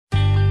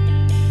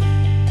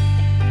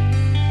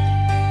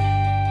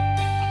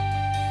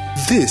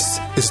This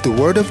is the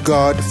Word of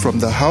God from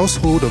the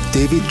Household of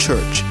David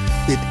Church.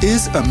 It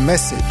is a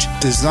message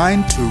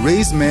designed to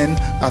raise men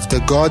after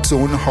God's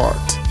own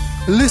heart.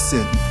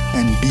 Listen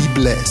and be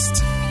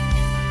blessed.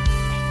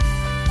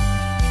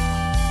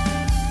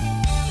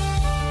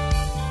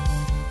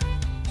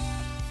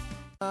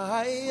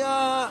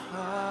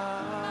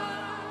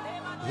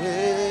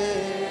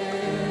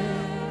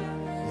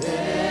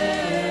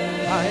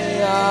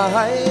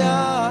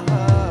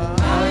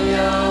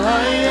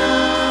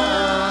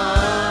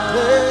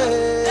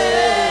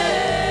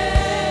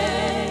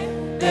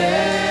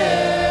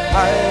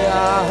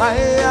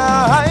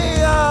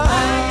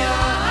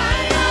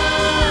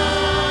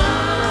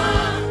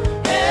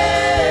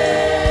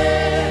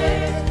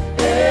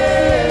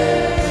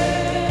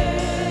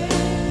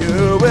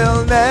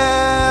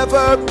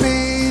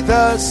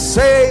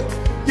 Same,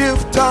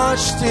 you've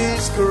touched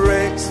His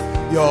grace,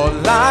 your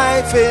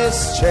life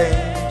is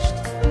changed.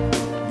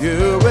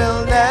 You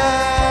will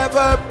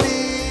never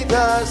be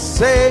the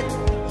same.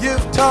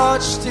 You've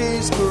touched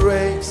His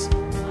grace.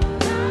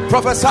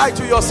 Prophesy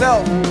to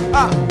yourself.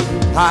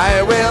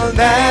 I will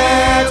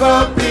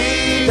never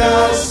be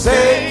the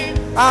same.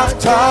 I've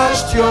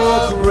touched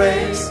your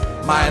grace.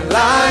 My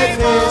life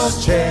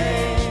is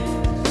changed.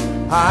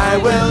 I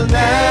will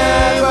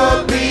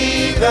never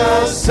be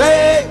the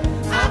same.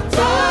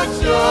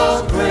 Touch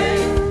your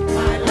grace,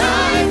 my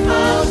life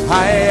must be.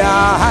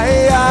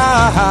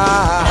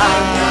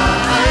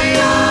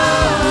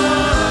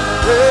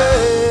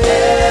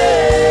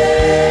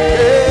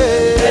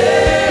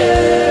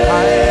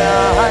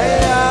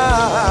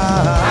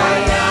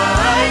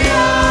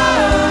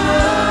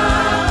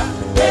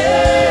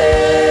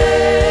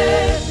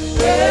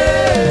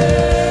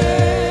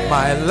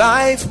 My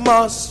life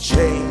must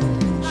change.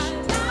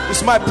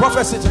 It's my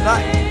prophecy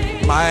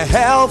tonight. My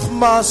health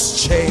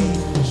must change.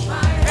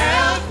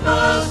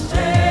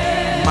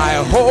 My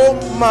home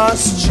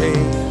must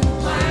change.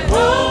 My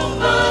home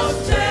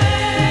must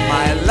change.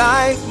 My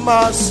life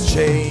must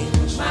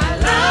change. My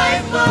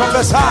life must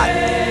prophesy.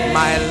 Change.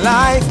 My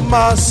life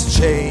must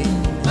change.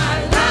 My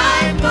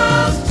life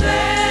must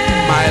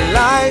change. My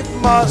life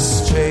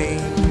must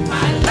change.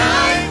 My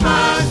life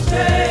must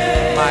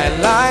change. My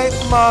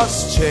life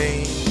must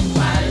change.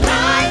 My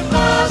life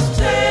must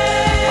change.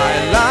 My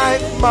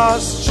life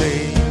must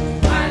change.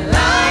 My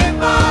life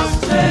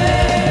must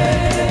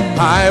change.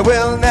 I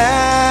will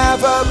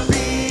never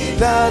be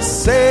the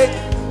same.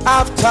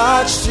 I've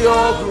touched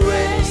your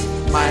grace.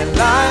 My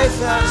life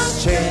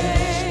has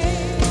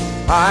changed.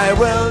 I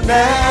will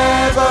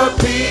never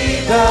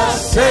be the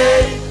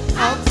same.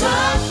 I've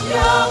touched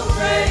your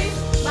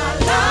grace. My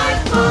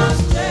life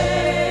must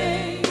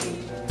change.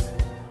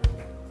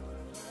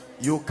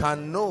 You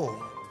can know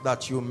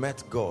that you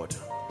met God.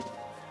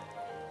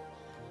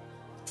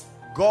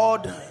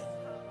 God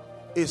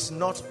is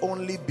not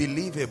only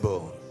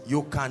believable,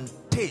 you can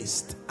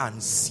taste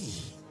and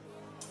see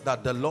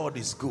that the Lord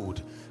is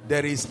good.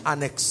 There is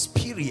an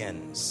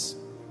experience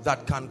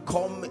that can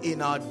come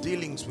in our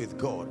dealings with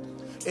God.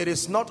 It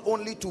is not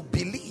only to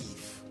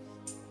believe,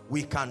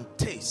 we can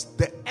taste.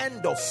 The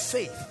end of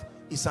faith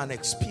is an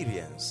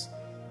experience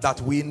that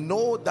we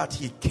know that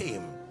He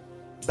came,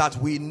 that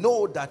we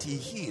know that He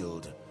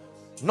healed.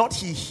 Not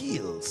He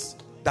heals,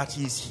 that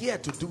He is here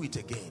to do it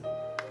again.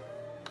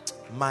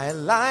 My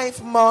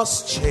life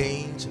must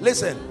change.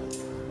 Listen,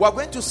 we're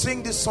going to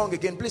sing this song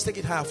again. Please take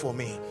it higher for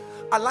me.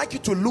 I'd like you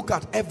to look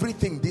at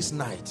everything this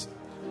night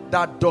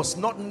that does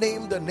not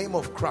name the name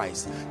of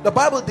Christ. The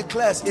Bible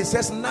declares, it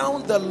says, now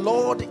the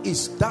Lord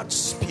is that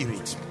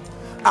Spirit,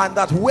 and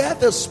that where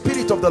the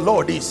Spirit of the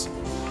Lord is,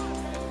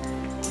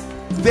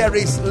 there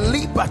is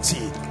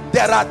liberty.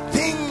 There are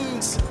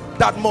things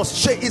that must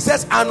change. It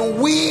says,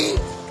 and we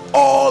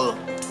all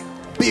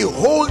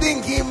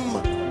beholding Him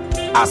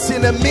as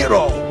in a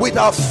mirror, with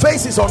our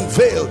faces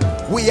unveiled,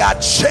 we are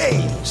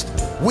changed.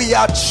 We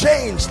are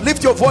changed.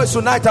 Lift your voice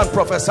tonight and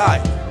prophesy.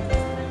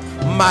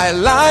 My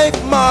life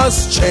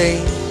must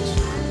change.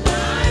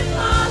 My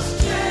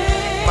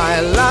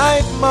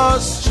life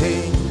must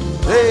change.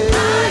 My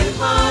life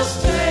must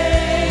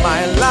change.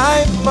 My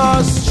life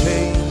must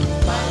change.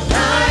 My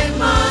life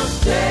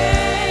must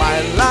change.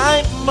 My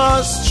life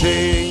must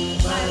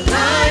change. My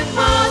life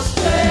must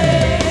change.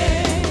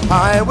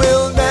 I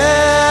will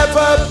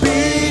never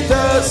be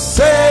the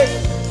same.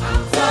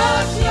 I've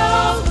touched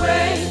your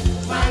grace.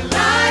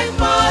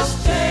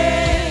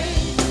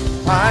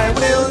 I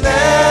will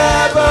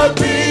never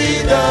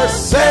be the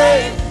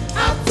same.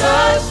 I've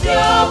touched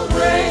your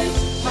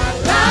grace. My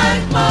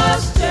life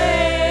must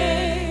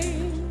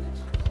change.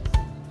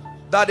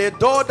 That a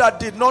door that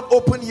did not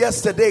open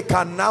yesterday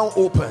can now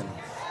open.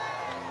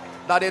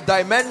 That a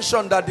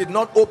dimension that did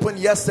not open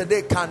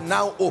yesterday can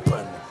now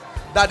open.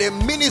 That a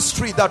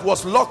ministry that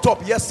was locked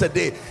up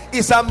yesterday,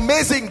 it's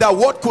amazing that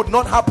what could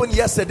not happen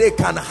yesterday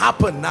can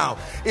happen now.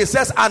 It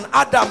says, and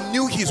Adam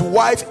knew his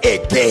wife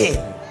again.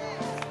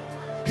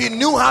 He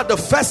knew her the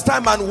first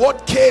time, and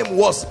what came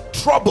was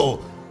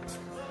trouble.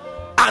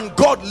 And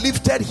God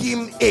lifted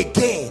him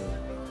again.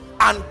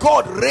 And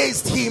God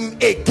raised him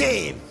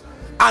again.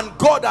 and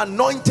God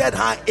anointed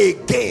her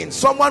again.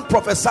 Someone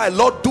prophesy,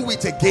 Lord, do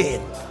it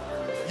again.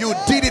 You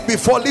did it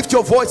before. Lift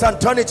your voice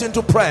and turn it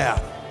into prayer.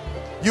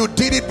 You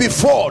did it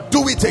before,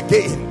 do it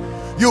again.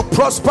 You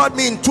prospered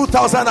me in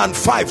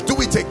 2005,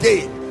 do it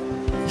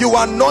again. You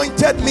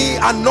anointed me,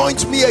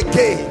 anoint me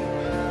again.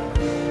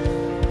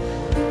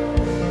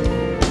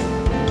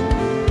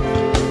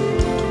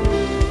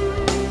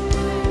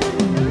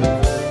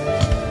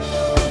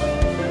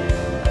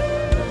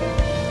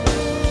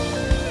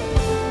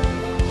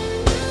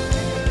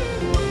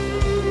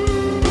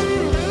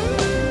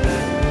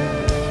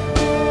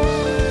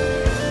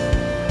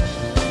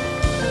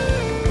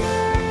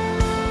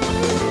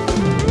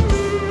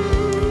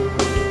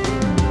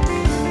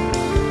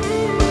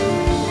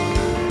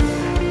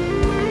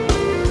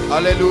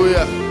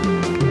 Hallelujah.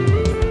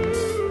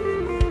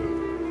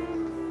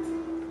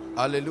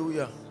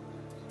 Hallelujah.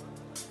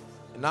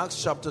 In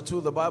Acts chapter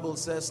 2, the Bible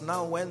says,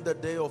 now when the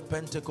day of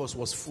Pentecost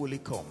was fully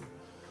come,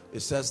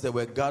 it says they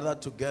were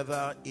gathered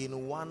together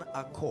in one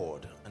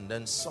accord, and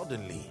then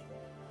suddenly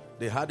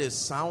they had a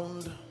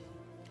sound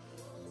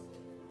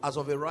as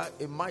of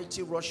a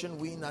mighty rushing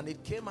wind, and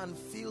it came and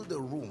filled the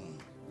room.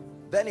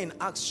 Then in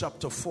Acts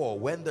chapter 4,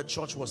 when the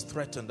church was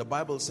threatened, the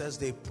Bible says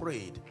they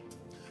prayed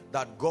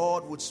that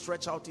God would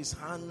stretch out his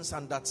hands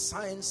and that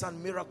signs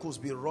and miracles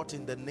be wrought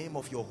in the name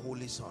of your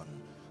Holy Son.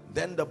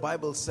 Then the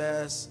Bible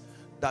says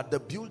that the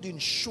building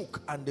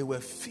shook and they were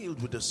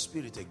filled with the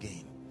Spirit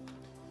again.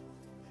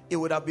 It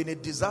would have been a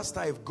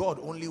disaster if God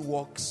only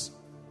works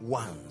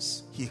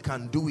once. He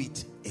can do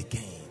it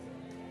again.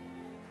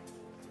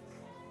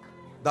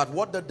 That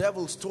what the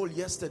devil stole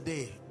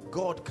yesterday,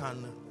 God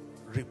can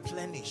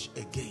replenish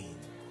again.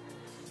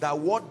 That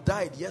what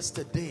died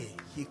yesterday,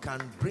 he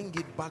can bring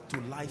it back to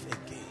life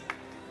again.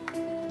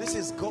 This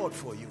is God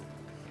for you.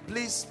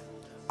 Please,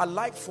 I'd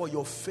like for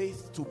your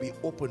faith to be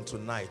open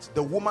tonight.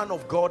 The woman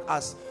of God,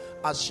 as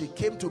she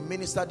came to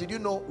minister, did you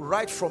know,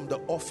 right from the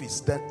office,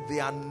 that the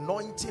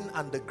anointing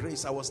and the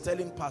grace, I was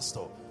telling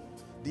Pastor,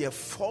 the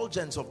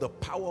effulgence of the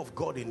power of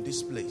God in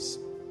this place.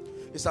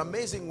 It's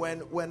amazing.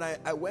 When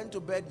I went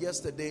to bed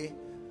yesterday,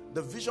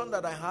 the vision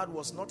that I had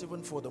was not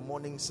even for the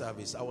morning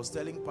service. I was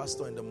telling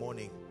Pastor in the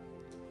morning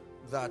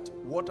that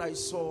what I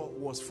saw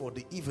was for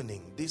the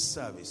evening, this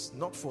service,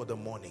 not for the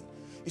morning.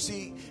 You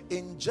see,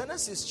 in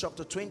Genesis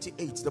chapter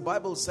 28, the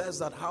Bible says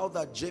that how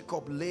that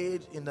Jacob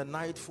laid in the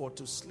night for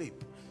to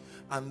sleep,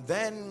 and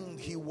then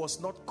he was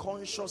not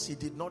conscious, he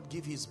did not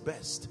give his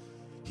best.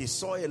 He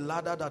saw a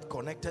ladder that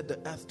connected the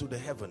earth to the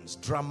heavens.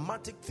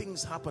 Dramatic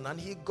things happened, and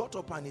he got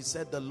up and he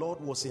said, the Lord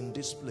was in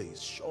this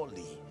place,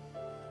 surely,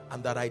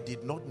 and that I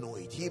did not know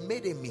it. He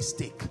made a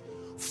mistake.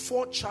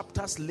 4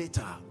 chapters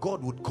later,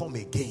 God would come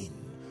again.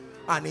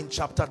 And in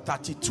chapter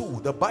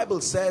 32, the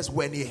Bible says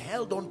when he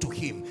held on to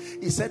him,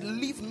 he said,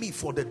 leave me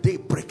for the day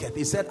breaketh.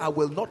 He said, I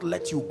will not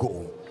let you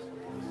go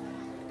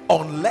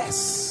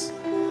unless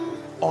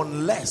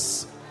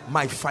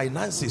my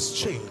finances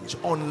change,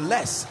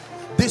 unless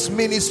this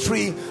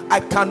ministry, I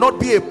cannot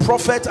be a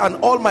prophet and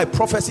all my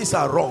prophecies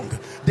are wrong.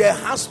 There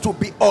has to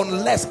be,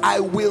 unless, I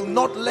will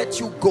not let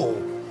you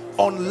go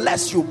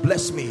unless you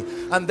bless me.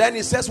 And then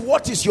he says,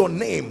 what is your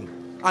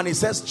name? And he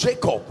says,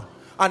 Jacob.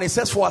 And it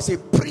says, for as a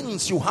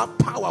prince you have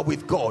power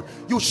with God.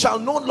 You shall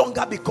no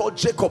longer be called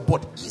Jacob,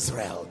 but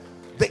Israel,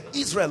 the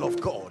Israel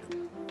of God.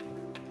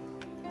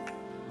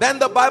 Then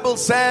the Bible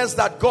says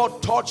that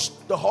God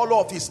touched the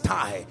hollow of his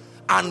thigh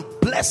and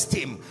blessed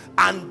him.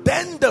 And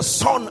then the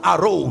sun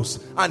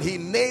arose and he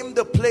named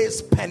the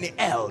place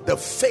Peniel, the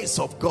face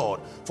of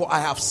God. For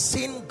I have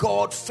seen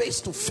God face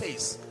to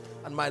face,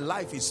 and my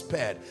life is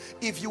spared.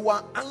 If you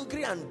are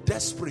angry and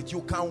desperate,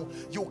 you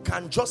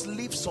can just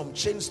leave some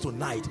chains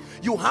tonight.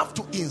 You have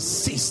to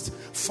insist.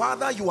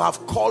 Father, you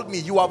have called me,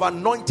 you have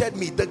anointed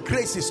me. The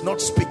grace is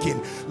not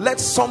speaking. Let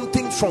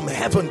something from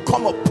heaven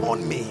come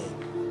upon me.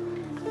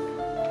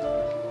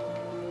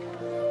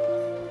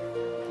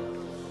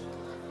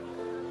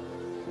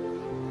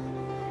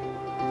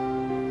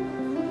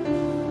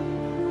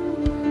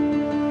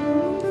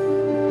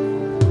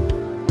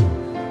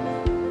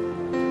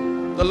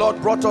 The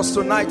Lord brought us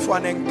tonight for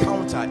an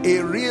encounter,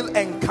 a real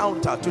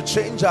encounter to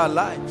change our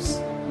lives.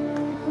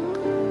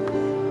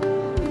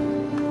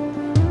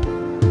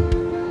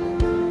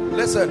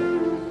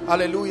 Listen,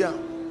 hallelujah.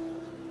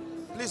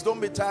 Please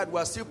don't be tired, we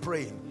are still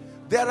praying.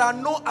 There are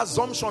no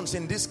assumptions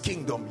in this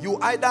kingdom. You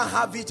either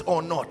have it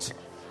or not.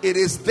 It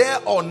is there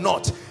or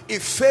not.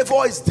 If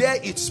favor is there,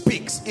 it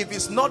speaks. If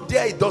it's not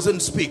there, it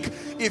doesn't speak.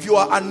 If you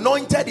are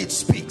anointed, it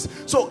speaks.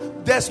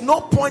 So there's no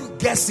point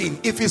guessing.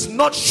 If it's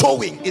not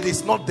showing, it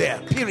is not there,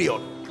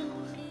 period.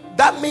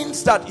 That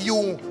means that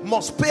you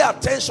must pay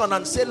attention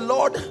and say,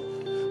 Lord,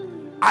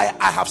 I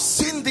have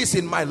seen this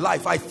in my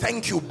life. I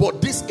thank you.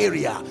 But this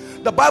area,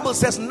 the Bible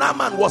says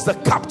Naaman was the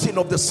captain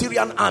of the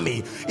Syrian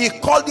army. He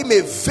called him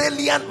a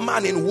valiant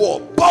man in war.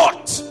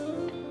 But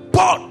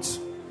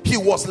he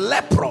was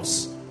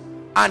leprous.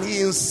 And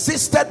he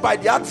insisted by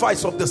the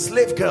advice of the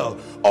slave girl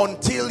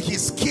until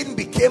his skin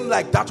became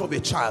like that of a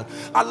child.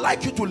 I'd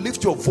like you to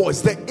lift your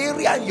voice. The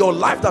area in your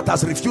life that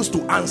has refused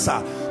to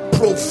answer,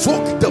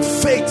 provoke the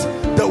faith,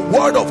 the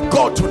word of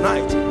God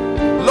tonight.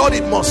 Lord,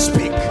 it must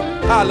speak.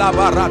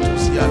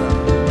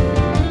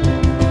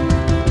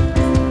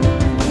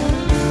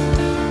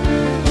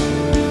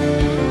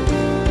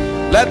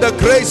 Let the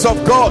grace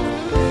of God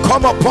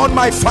come upon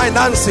my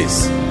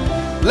finances.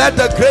 Let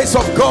the grace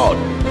of God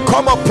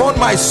come upon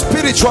my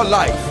spiritual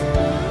life.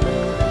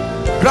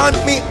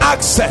 Grant me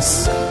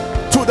access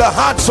to the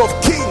hearts of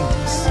kings.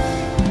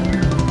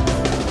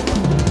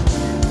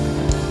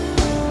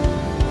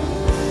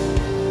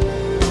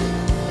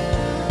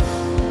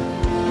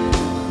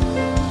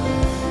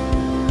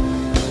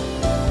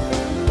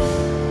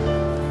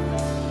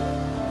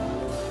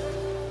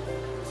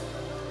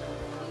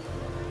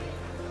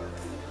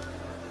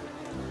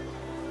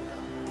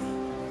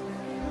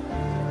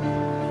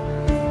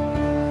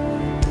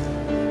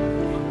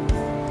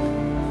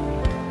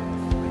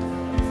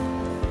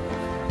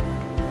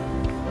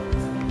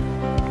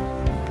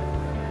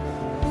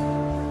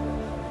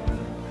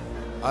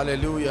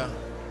 Hallelujah.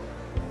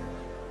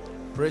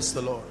 Praise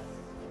the Lord.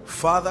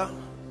 Father,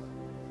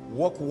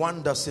 work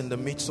wonders in the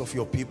midst of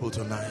your people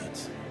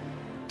tonight.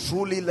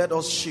 Truly let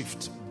us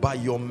shift by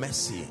your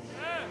mercy.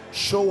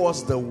 Show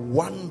us the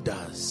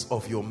wonders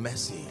of your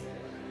mercy.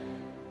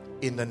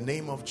 In the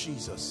name of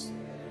Jesus.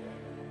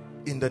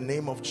 In the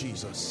name of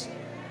Jesus.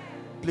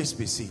 Please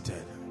be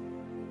seated.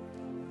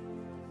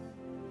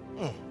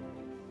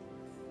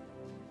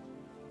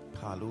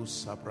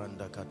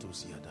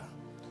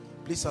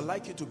 Please, I'd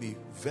like you to be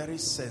very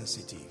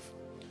sensitive.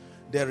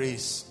 There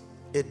is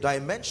a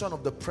dimension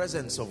of the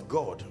presence of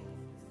God,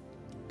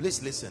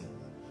 please listen,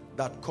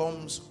 that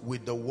comes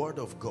with the word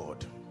of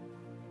God,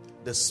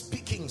 the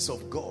speakings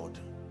of God.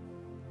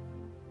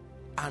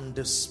 And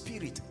the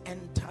Spirit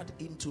entered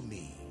into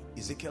me.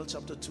 Ezekiel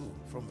chapter 2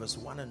 from verse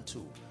 1 and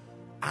 2.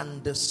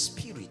 And the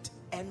Spirit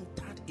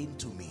entered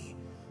into me.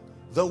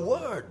 The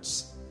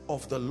words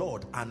of the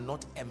Lord are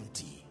not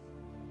empty.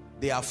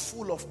 They are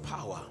full of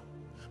power.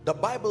 The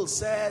Bible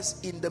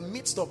says in the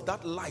midst of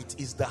that light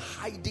is the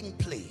hiding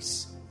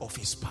place of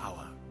his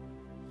power.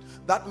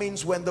 That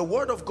means when the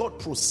word of God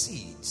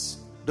proceeds,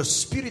 the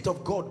Spirit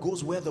of God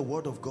goes where the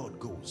word of God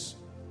goes.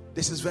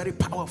 This is very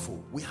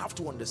powerful. We have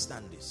to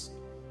understand this.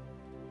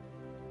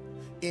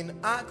 In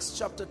Acts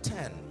chapter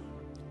 10,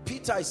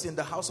 Peter is in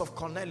the house of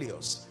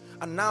Cornelius,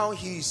 and now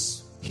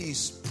he's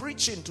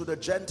preaching to the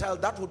Gentile.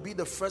 That would be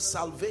the first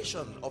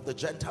salvation of the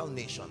Gentile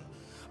nation.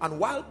 And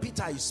while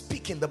Peter is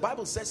speaking, the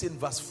Bible says in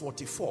verse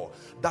 44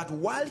 that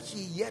while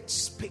he yet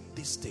spake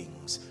these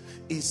things,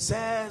 it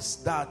says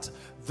that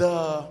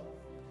the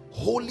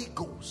Holy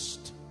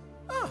Ghost,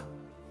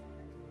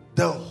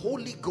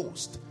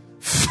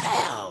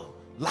 fell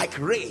like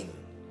rain.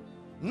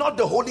 Not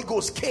the Holy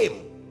Ghost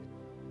came.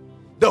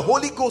 The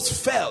Holy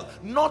Ghost fell,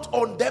 not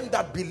on them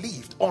that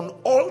believed, on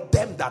all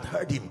them that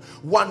heard him.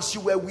 Once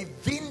you were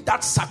within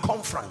that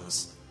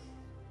circumference,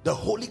 the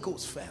Holy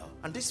Ghost fell.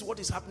 And this is what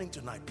is happening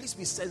tonight. Please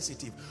be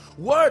sensitive.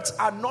 Words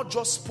are not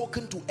just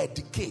spoken to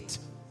educate.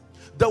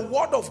 The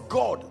word of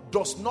God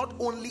does not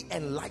only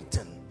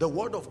enlighten, the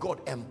word of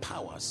God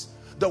empowers.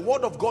 The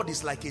word of God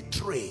is like a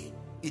tray.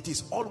 It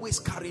is always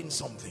carrying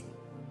something.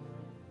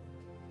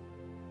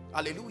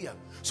 Hallelujah.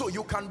 So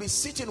you can be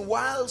sitting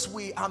whilst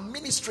we are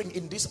ministering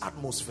in this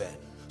atmosphere.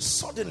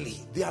 Suddenly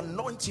the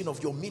anointing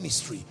of your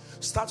ministry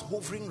starts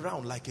hovering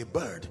around like a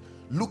bird,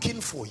 looking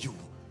for you.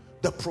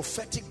 The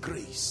prophetic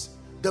grace,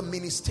 the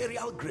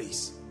ministerial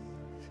grace.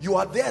 You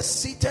are there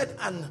seated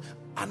and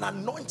an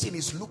anointing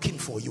is looking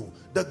for you.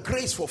 The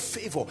grace for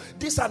favor.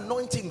 These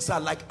anointings are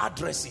like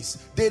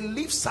addresses. They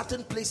leave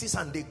certain places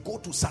and they go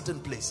to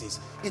certain places.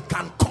 It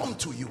can come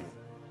to you.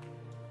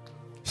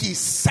 He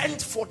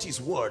sent forth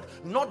his word,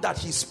 not that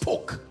he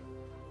spoke.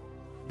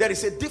 There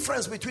is a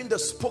difference between the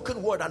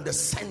spoken word and the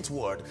sent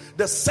word.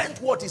 The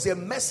sent word is a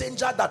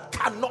messenger that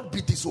cannot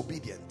be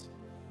disobedient.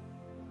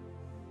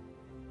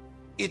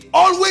 It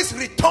always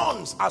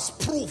returns as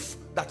proof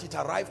that it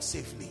arrived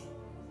safely.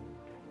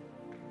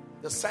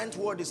 The sent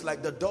word is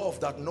like the dove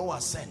that Noah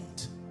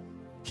sent.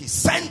 He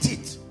sent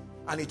it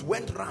and it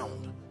went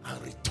round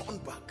and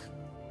returned back.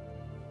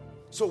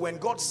 So when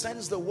God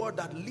sends the word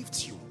that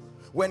lifts you,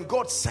 when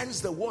God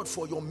sends the word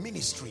for your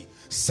ministry,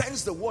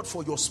 sends the word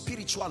for your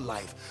spiritual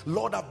life,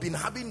 Lord, I've been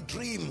having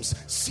dreams,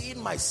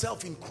 seeing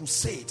myself in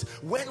crusade.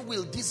 When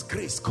will this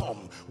grace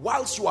come?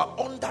 Whilst you are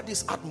under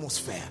this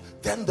atmosphere,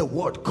 then the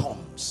word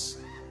comes.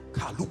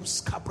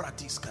 Kalus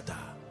kabratis kada.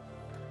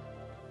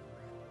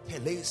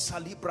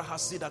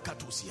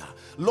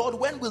 Lord,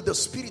 when will the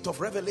spirit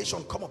of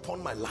revelation come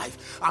upon my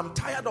life? I'm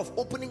tired of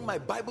opening my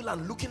Bible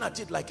and looking at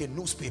it like a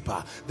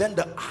newspaper. Then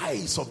the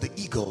eyes of the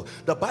eagle.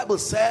 The Bible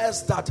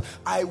says that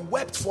I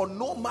wept, for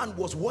no man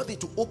was worthy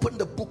to open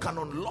the book and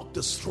unlock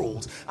the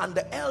scrolls. And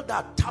the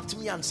elder tapped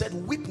me and said,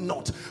 weep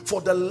not,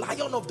 for the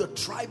Lion of the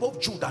tribe of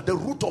Judah, the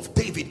root of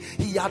David,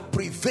 he had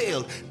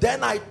prevailed.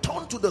 Then I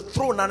turned to the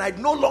throne and I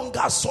no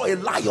longer saw a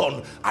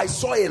lion. I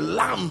saw a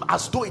lamb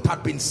as though it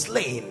had been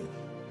slain.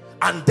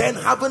 And then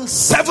having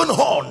 7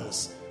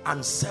 horns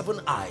and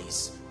 7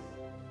 eyes.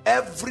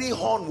 Every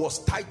horn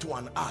was tied to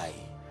an eye.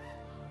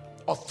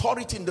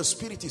 Authority in the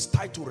spirit is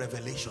tied to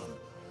revelation.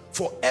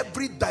 For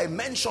every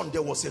dimension,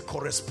 there was a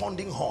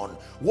corresponding horn.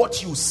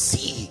 What you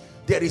see,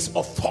 there is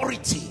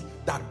authority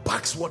that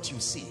backs what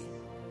you see.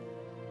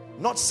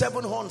 Not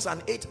 7 horns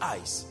and 8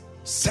 eyes.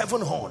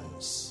 7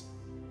 horns.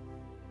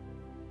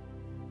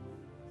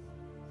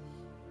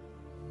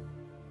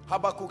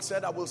 Habakkuk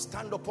said, I will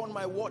stand upon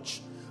my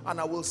watch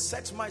and I will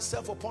set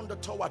myself upon the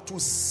tower to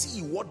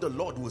see what the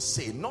Lord will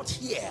say. Not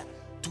hear,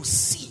 to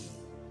see.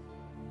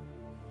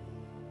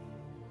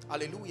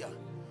 Hallelujah.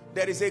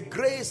 There is a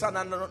grace and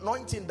an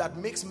anointing that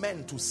makes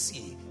men to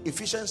see.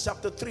 Ephesians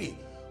chapter 3.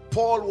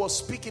 Paul was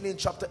speaking in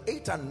chapter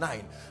 8 and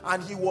 9,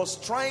 and he was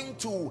trying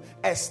to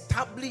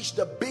establish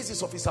the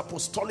basis of his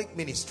apostolic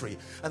ministry.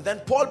 And then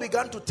Paul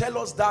began to tell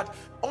us that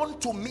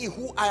unto me,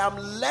 who I am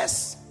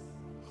less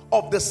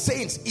of the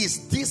saints,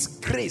 is this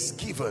grace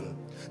given,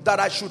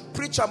 that I should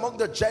preach among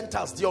the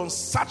Gentiles the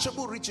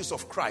unsearchable riches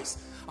of Christ.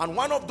 And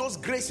one of those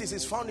graces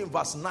is found in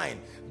verse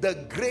 9,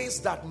 the grace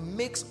that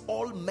makes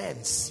all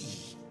men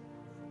see.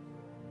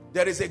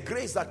 There is a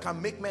grace that can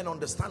make men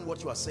understand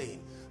what you are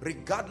saying,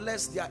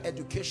 regardless their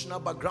educational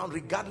background,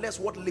 regardless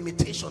what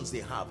limitations they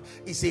have.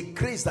 It's a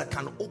grace that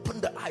can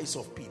open the eyes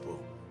of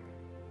people.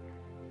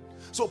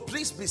 So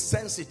please be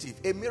sensitive.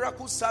 A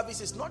miracle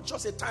service is not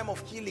just a time of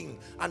healing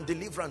and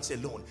deliverance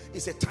alone.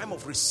 It's a time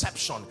of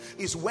reception.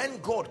 It's when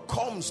God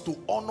comes to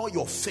honor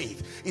your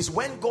faith. It's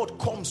when God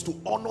comes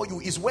to honor you.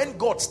 It's when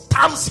God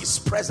stamps his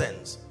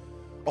presence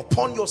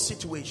upon your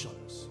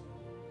situations.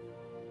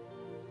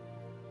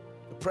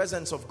 The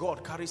presence of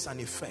God carries an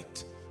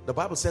effect. The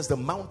Bible says the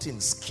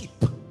mountains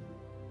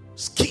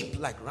skip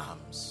like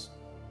rams.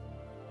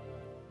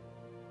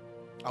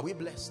 Are we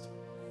blessed?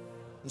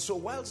 And so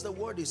whilst the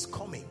word is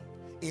coming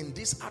in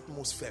this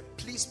atmosphere,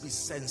 please be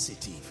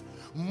sensitive.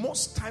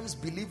 Most times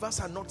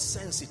believers are not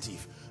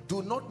sensitive.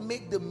 Do not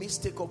make the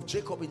mistake of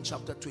Jacob in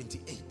chapter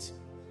 28.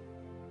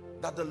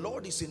 That the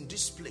Lord is in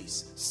this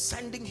place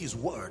sending his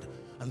word,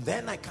 and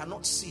then I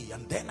cannot see,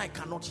 and then I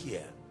cannot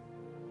hear.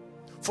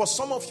 For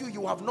some of you,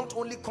 you have not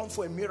only come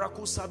for a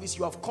miracle service,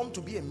 you have come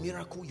to be a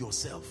miracle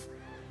yourself.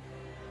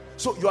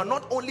 So you are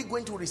not only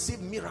going to receive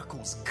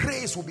miracles,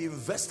 grace will be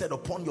invested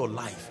upon your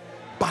life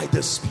by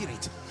the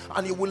Spirit,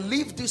 and you will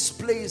leave this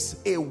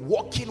place a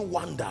walking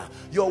wonder.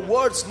 Your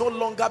words no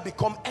longer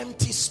become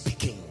empty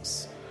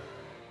speakings.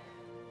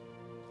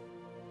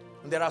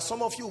 And there are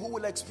some of you who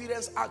will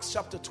experience Acts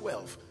chapter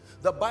 12.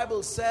 The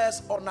Bible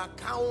says, on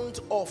account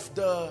of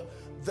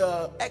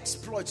the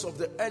exploits of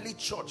the early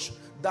church,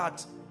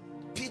 that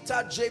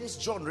Peter, James,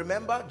 John,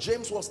 remember,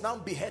 James was now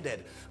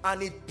beheaded,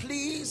 and it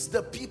pleased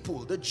the people,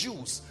 the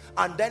Jews,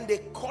 and then they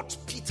caught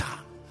Peter,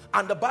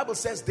 and the Bible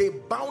says they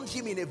bound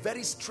him in a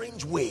very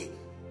strange way,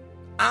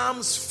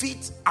 arms,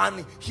 feet,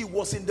 and he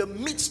was in the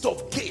midst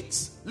of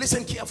gates.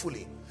 Listen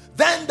carefully.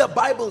 Then the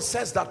Bible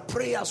says that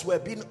prayers were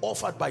being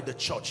offered by the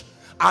church,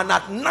 and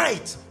at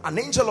night an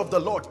angel of the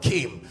Lord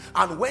came,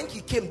 and when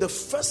he came, the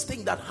first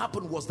thing that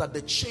happened was that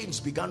the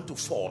chains began to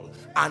fall.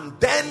 And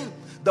then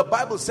the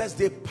Bible says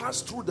they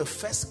passed through the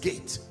first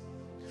gate.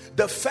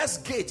 The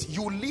first gate,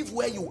 you live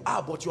where you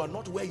are, but you are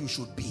not where you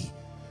should be.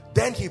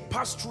 Then he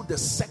passed through the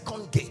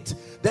second gate.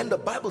 Then the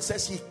Bible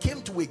says he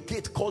came to a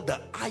gate called the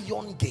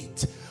Iron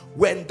Gate.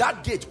 When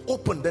that gate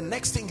opened, the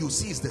next thing you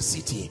see is the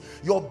city.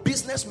 Your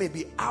business may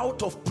be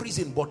out of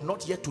prison, but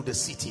not yet to the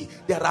city.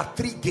 There are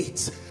 3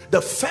 gates.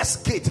 The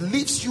first gate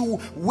leaves you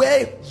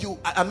where you,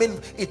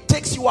 it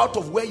takes you out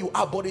of where you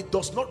are, but it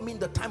does not mean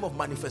the time of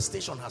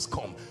manifestation has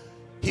come.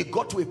 He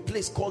got to a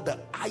place called the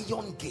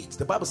Iron Gate.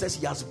 The Bible says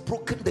he has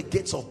broken the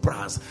gates of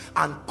brass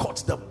and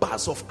cut the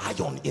bars of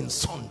iron in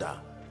sunder.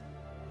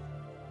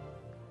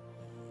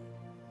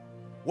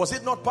 Was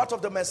it not part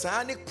of the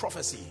messianic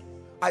prophecy?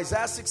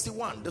 Isaiah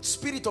 61, the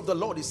Spirit of the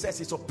Lord, it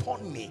says, is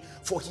upon me,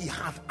 for he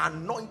hath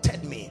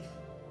anointed me.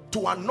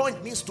 To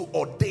anoint means to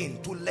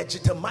ordain, to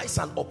legitimize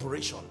an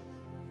operation,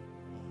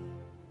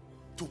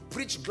 to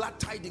preach glad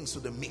tidings to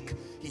the meek.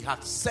 He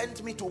hath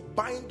sent me to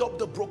bind up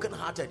the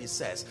brokenhearted, it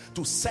says,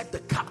 to set the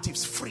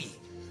captives free.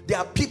 There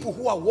are people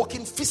who are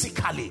walking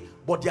physically,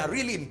 but they are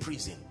really in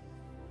prison.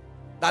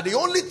 That the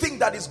only thing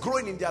that is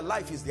growing in their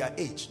life is their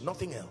age,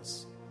 nothing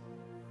else.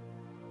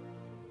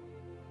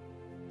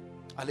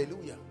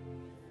 Hallelujah.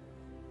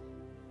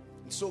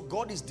 So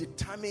God is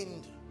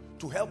determined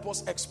to help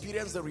us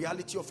experience the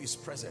reality of his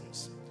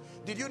presence.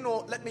 Did you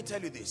know, let me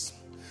tell you this.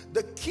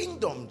 The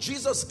kingdom,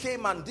 Jesus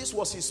came and this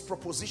was his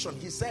proposition.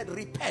 He said,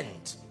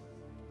 repent,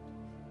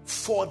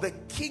 for the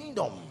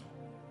kingdom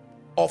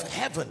of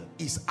heaven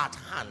is at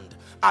hand.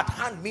 At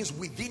hand means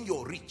within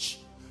your reach.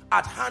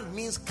 At hand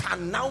means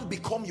can now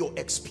become your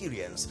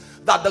experience.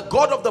 That the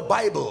God of the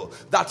Bible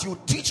that you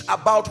teach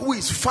about, who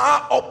is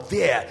far up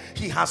there,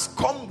 he has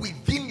come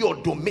within your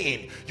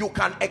domain. You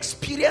can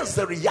experience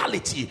the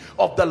reality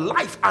of the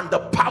life and the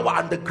power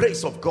and the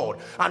grace of God.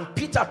 And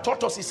Peter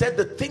taught us, he said,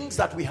 the things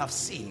that we have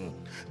seen,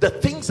 the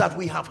things that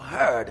we have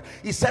heard,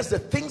 he says the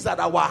things that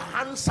our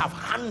hands have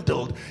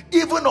handled,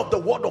 even of the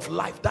word of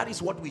life, that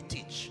is what we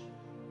teach.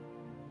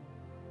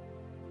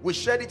 We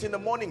shared it in the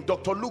morning.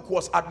 Dr. Luke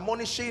was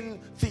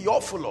admonishing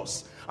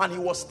Theophilus, and he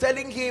was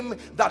telling him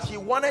that he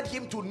wanted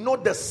him to know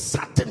the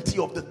certainty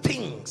of the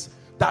things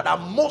that are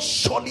most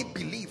surely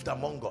believed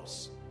among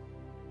us.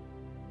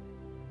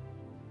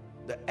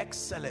 The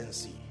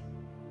excellency.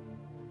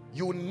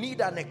 You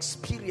need an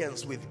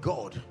experience with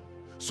God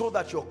so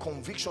that your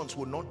convictions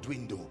will not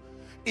dwindle.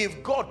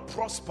 If God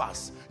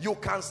prospers, you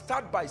can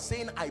start by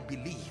saying, I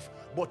believe.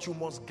 But you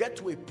must get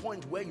to a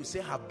point where you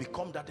say, have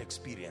become that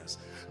experience.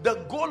 The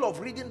goal of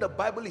reading the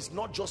Bible is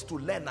not just to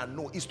learn and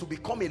know, is to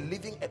become a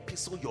living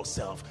epistle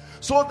yourself,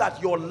 so that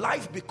your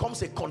life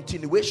becomes a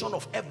continuation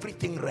of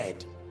everything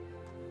read.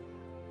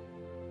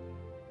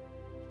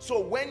 So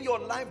when your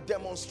life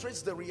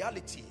demonstrates the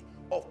reality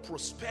of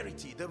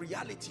prosperity, the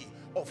reality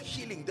of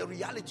healing, the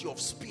reality of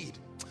speed,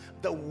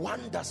 the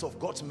wonders of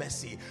God's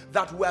mercy,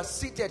 that we are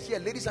seated here,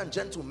 ladies and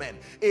gentlemen,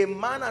 a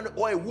man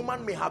or a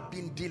woman may have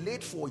been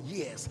delayed for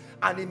years,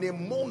 and in a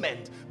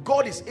moment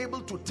God is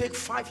able to take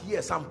 5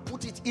 years and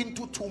put it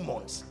into 2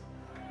 months.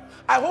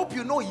 I hope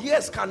you know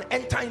years can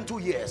enter into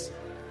years.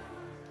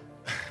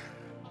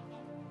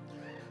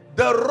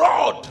 The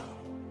rod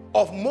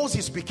of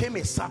Moses became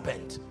a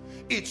serpent.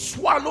 It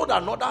swallowed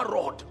another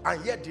rod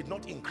and yet did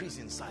not increase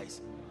in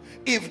size.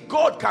 If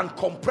God can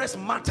compress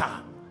matter,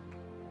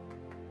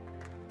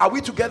 are we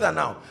together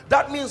now?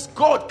 That means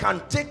God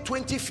can take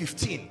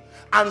 2015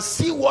 and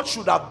see what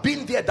should have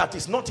been there that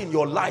is not in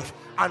your life,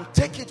 and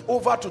take it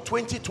over to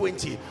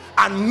 2020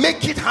 and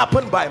make it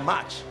happen by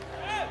March.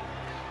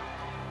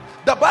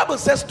 The Bible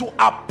says to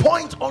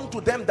appoint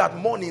unto them that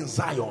mourn in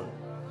Zion,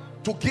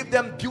 to give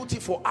them beauty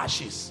for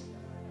ashes.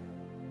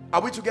 Are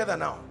we together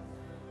now?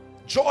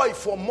 Joy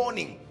for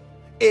mourning,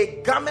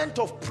 a garment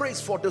of praise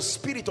for the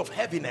spirit of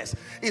heaviness.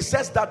 It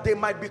says that they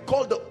might be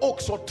called the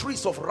oaks or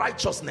trees of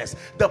righteousness,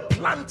 the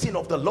planting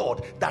of the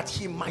Lord, that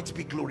he might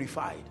be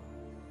glorified.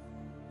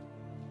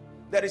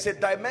 There is a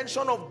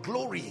dimension of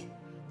glory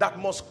that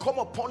must come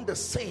upon the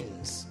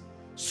saints,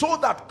 so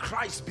that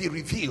Christ be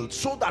revealed,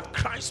 so that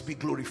Christ be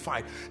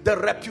glorified. The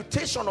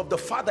reputation of the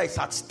Father is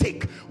at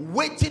stake,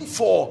 waiting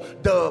for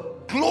the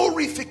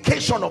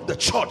glorification of the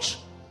church.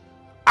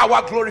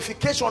 Our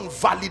glorification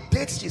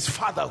validates his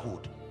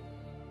fatherhood.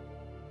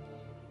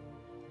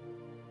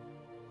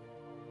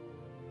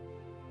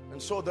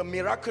 And so the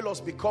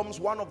miraculous becomes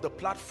one of the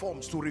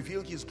platforms to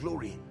reveal his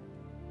glory.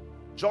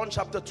 John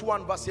chapter 2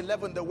 and verse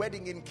 11, the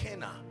wedding in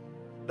Cana,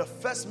 the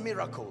first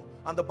miracle.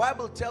 And the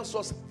Bible tells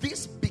us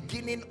this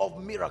beginning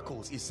of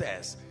miracles, it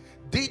says,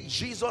 did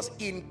Jesus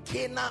in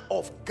Cana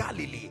of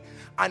Galilee.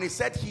 And he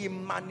said he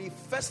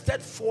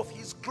manifested forth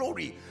his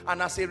glory,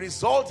 and as a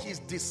result his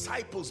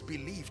disciples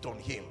believed on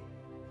him.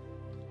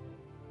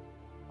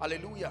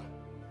 Hallelujah.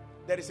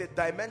 There is a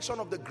dimension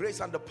of the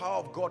grace and the power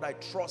of God, I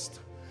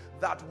trust,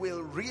 that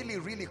will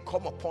really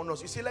come upon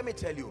us. You see, let me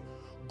tell you,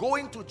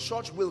 going to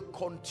church will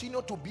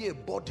continue to be a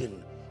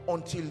burden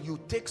until you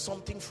take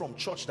something from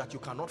church that you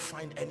cannot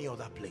find any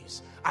other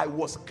place. I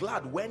was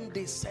glad when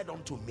they said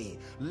unto me,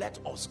 let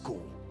us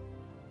go.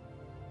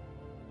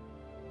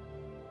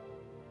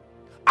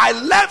 I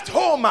left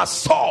home as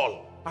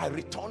Saul, I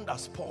returned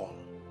as Paul.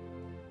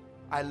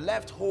 I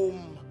left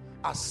home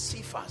as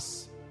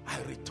Cephas,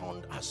 I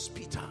returned as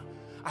Peter.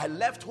 I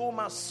left home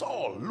as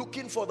Saul,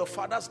 looking for the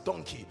Father's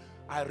donkey,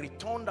 I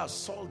returned as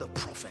Saul the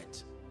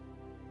prophet.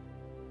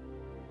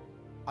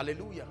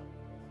 Hallelujah.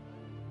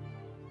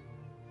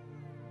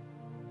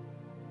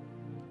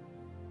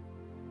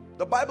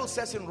 The Bible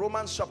says in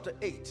Romans chapter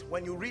 8,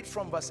 when you read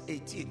from verse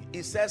 18,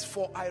 it says,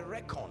 for I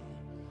reckon,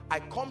 I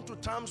come to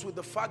terms with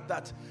the fact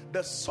that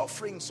the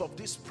sufferings of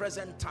this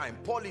present time,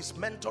 Paul is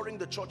mentoring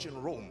the church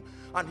in Rome,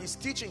 and he's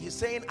teaching, he's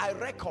saying, I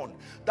reckon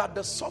that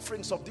the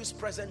sufferings of this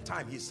present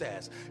time, he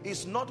says,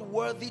 is not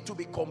worthy to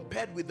be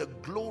compared with the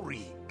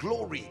glory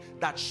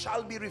that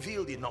shall be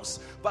revealed in us.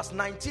 Verse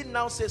 19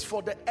 now says,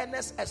 for the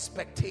earnest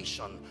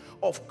expectation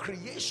of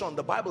creation,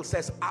 the Bible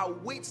says,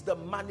 awaits the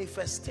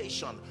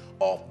manifestation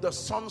of the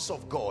sons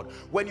of God.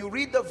 When you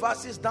read the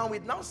verses down,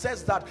 it now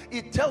says that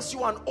it tells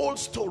you an old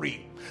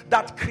story,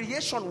 that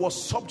creation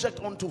was subject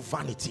unto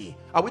vanity.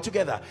 Are we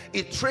together?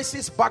 It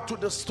traces back to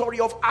the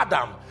story of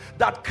Adam,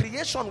 that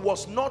creation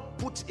was not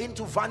put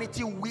into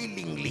vanity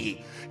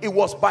willingly. It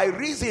was by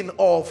reason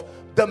of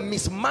the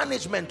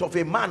mismanagement of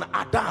a man,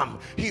 Adam.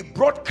 He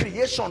brought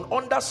creation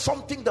under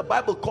something the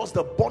Bible calls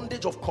the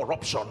bondage of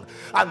corruption.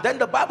 And then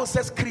the Bible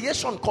says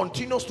creation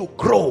continues to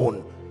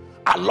groan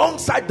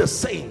alongside the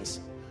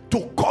saints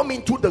to come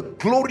into the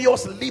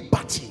glorious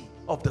liberty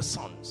of the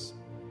sons.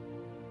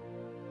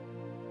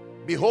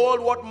 Behold,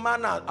 what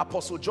manner,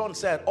 Apostle John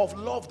said, of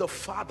love the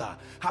Father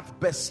hath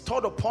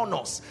bestowed upon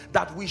us,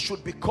 that we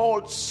should be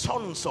called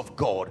sons of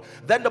God.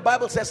 Then the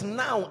Bible says,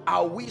 now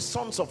are we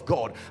sons of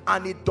God,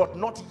 and it doth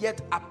not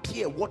yet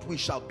appear what we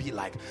shall be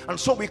like. And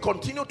so we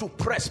continue to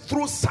press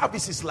through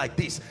services like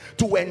this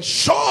to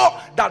ensure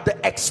that the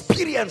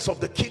experience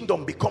of the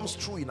kingdom becomes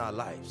true in our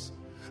lives.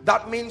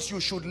 That means you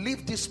should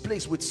leave this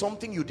place with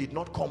something you did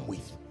not come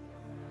with.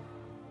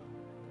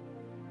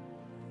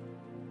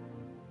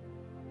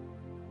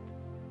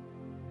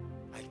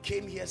 I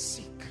came here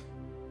sick.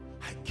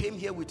 I came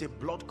here with a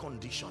blood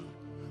condition.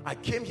 I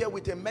came here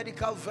with a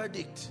medical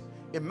verdict,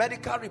 a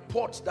medical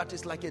report that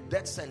is like a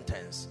death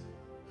sentence.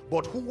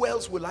 But who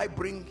else will I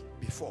bring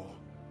before?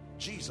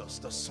 Jesus,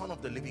 the Son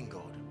of the living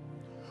God.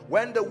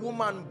 When the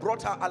woman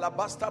brought her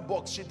alabaster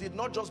box, she did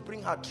not just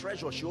bring her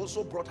treasure, she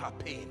also brought her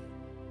pain.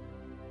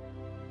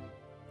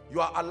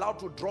 You are allowed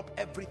to drop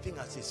everything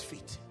at his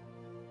feet.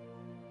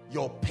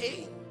 Your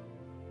pain,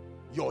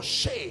 your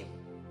shame.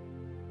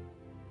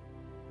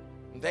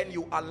 And then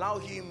you allow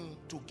him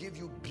to give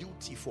you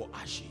beauty for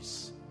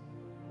ashes.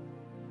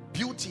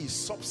 Beauty is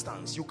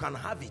substance. You can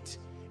have it.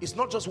 It's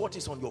not just what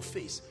is on your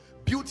face.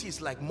 Beauty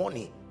is like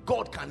money.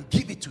 God can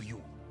give it to you.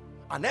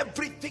 And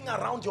everything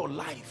around your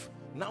life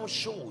now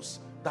shows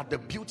that the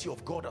beauty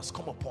of God has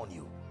come upon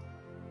you.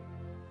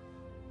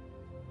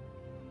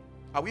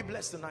 Are we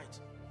blessed tonight?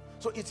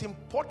 So it's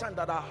important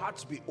that our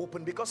hearts be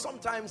open, because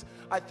sometimes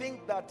I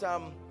think that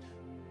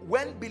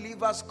when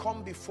believers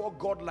come before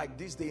God like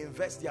this, they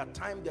invest their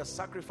time, their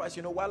sacrifice.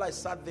 You know, while I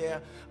sat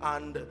there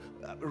and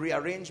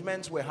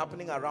rearrangements were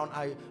happening around,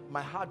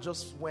 my heart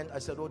just went. I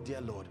said, oh dear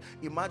Lord,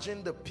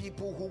 imagine the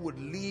people who would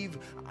leave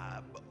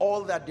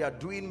all that they are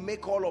doing,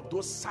 make all of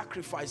those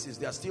sacrifices.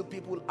 There are still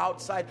people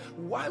outside.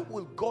 Why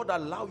will God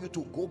allow you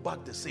to go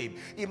back the same?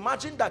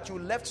 Imagine that you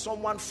left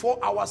someone 4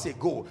 hours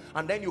ago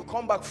and then you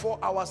come back 4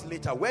 hours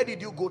later. Where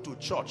did you go to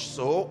church?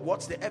 So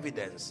what's the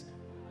evidence?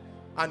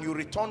 And you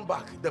return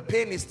back. The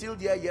pain is still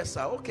there. Yes,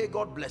 sir. Okay,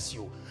 God bless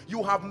you.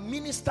 You have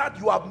ministered,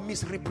 you have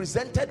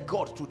misrepresented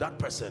God to that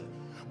person.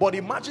 But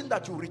imagine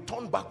that you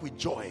return back with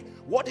joy.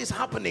 What is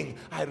happening?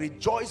 I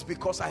rejoice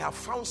because I have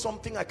found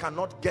something I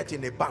cannot get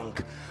in a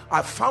bank.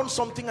 I found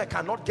something I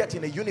cannot get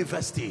in a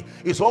university.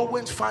 It's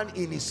always found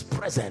in his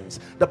presence.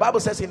 The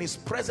Bible says in his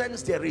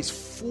presence there is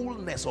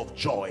fullness of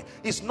joy.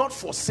 It's not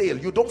for sale.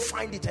 You don't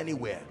find it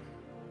anywhere.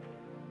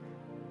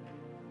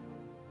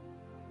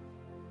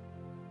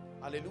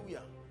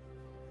 Hallelujah.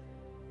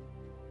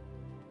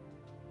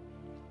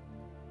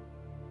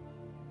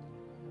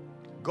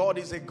 God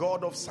is a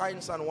God of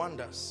signs and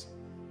wonders.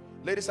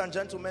 Ladies and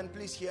gentlemen,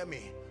 please hear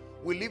me.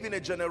 We live in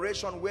a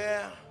generation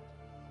where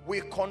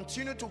we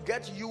continue to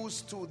get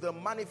used to the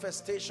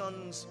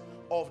manifestations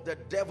of the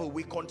devil.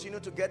 We continue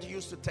to get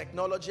used to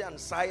technology and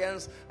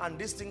science, and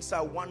these things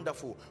are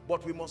wonderful,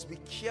 but we must be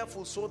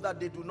careful so that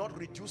they do not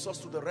reduce us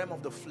to the realm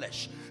of the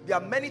flesh. There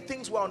are many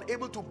things we're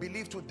unable to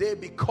believe today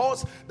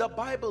because the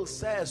Bible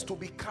says to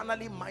be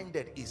carnally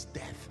minded is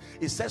death.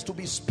 It says to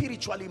be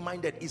spiritually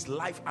minded is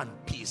life and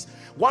peace.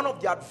 One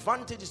of the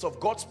advantages of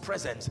God's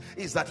presence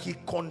is that he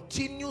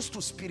continues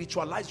to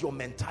spiritualize your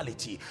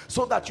mentality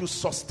so that you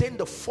sustain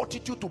the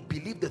fortitude to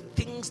believe the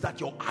things that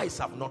your eyes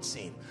have not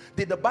seen.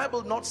 Did the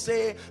Bible not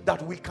say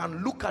that we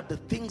can look at the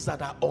things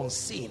that are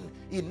unseen?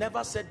 It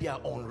never said they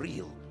are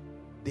unreal.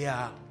 They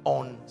are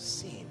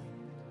unseen.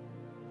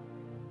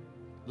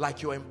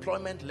 Like your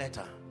employment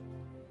letter,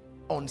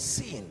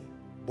 unseen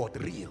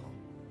but real.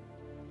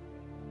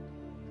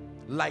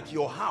 Like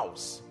your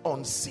house,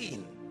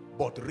 unseen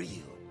but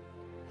real.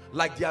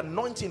 Like the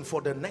anointing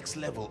for the next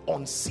level,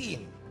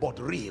 unseen but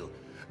real.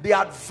 The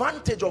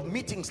advantage of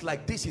meetings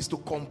like this is to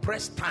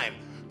compress time,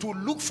 to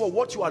look for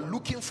what you are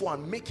looking for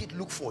and make it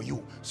look for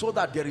you, so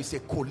that there is a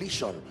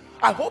collision.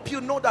 I hope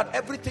you know that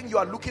everything you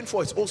are looking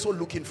for is also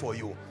looking for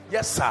you.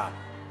 Yes, sir.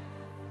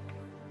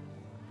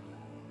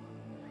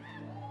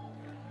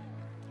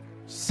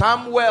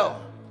 Samuel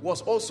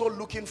was also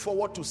looking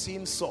forward to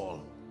seeing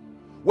Saul.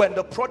 When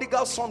the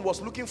prodigal son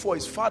was looking for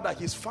his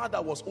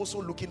father was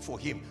also looking for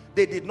him.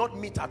 They did not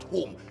meet at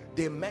home.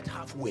 They met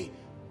halfway.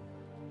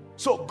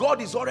 So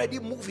God is already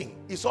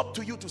moving. It's up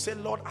to you to say,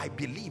 Lord, I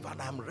believe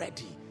and I'm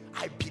ready.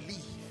 I believe.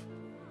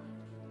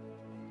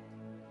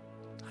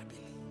 I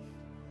believe.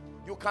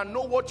 You can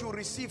know what you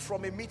receive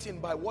from a meeting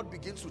by what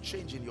begins to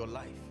change in your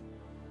life.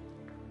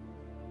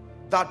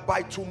 That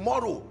by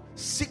tomorrow,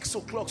 6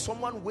 o'clock,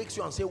 someone wakes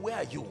you and say, where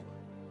are you?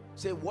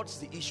 Say, what's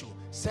the issue?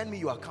 Send me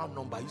your account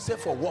number. You say,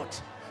 for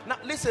what? Now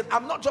listen,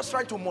 I'm not just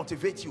trying to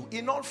motivate you.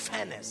 In all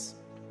fairness,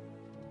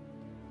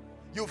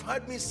 you've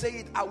heard me say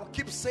it. I will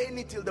keep saying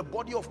it till the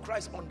body of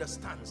Christ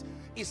understands.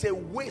 It's a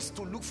waste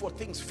to look for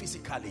things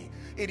physically.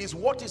 It is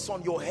what is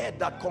on your head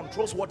that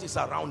controls what is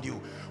around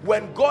you.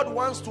 When God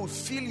wants to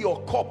fill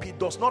your cup, he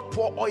does not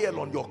pour oil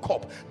on your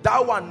cup.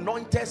 Thou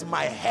anointest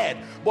my head,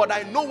 but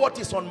I know what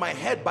is on my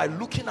head by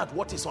looking at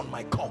what is on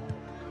my cup.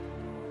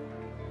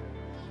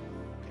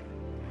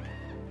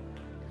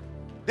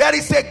 There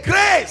is a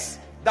grace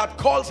that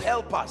calls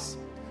helpers.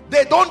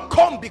 They don't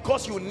come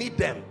because you need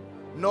them.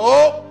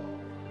 No.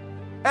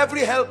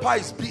 Every helper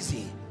is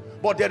busy,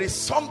 but there is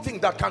something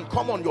that can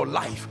come on your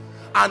life,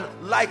 and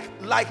like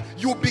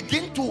you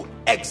begin to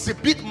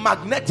exhibit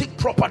magnetic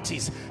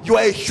properties. You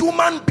are a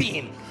human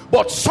being,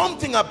 but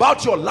something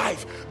about your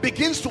life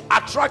begins to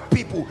attract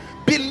people.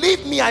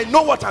 Believe me, I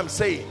know what I'm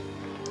saying.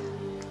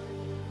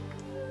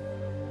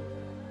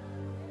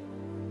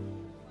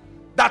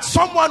 That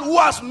someone who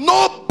has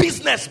no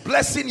business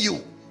blessing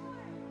you,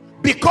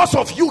 because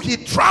of you he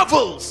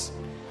travels,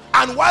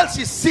 and whilst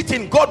he's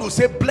sitting, God will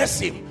say bless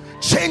him.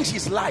 change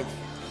his life.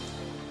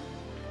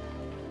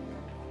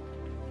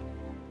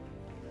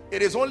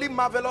 It is only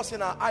marvelous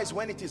in our eyes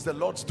when it is the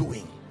Lord's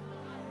doing.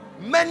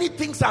 Many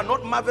things are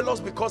not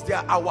marvelous because they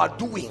are our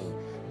doing.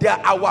 They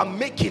are our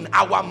making,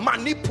 our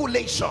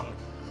manipulation.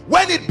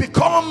 When it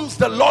becomes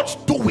the Lord's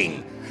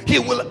doing, he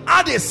will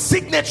add a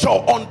signature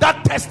on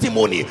that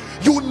testimony.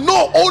 You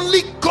know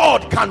only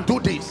God can do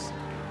this.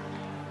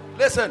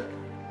 Listen,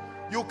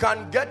 you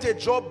can get a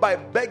job by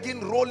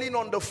begging, rolling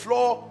on the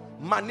floor,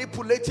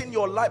 manipulating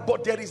your life,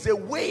 but there is a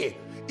way.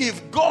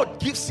 If God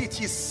gives it,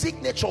 his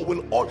signature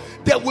will all,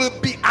 there will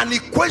be an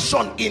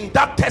equation in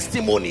that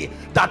testimony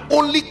that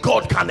only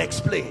God can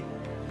explain.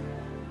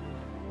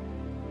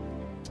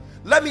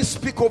 Let me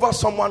speak over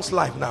someone's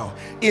life now.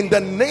 In the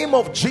name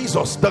of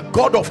Jesus, the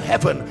God of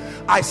heaven,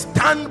 I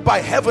stand by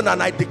heaven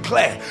and I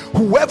declare,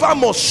 whoever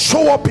must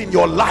show up in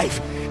your life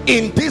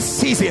in this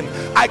season,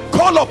 I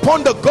call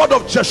upon the God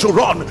of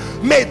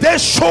Jeshurun, may they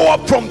show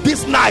up from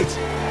this night.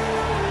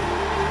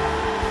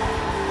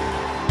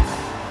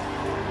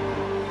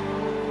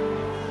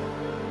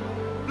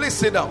 Please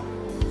sit down.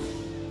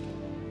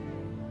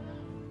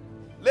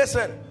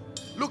 Listen,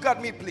 look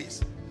at me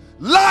please.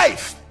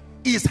 Life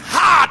is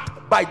hard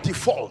by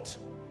default.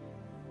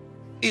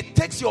 It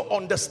takes your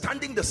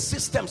understanding the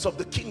systems of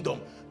the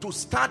kingdom to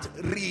start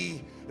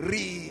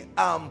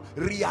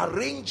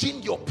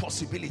rearranging your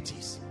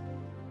possibilities.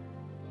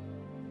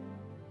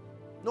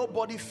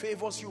 Nobody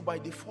favors you by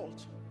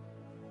default.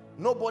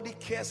 Nobody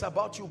cares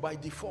about you by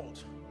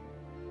default.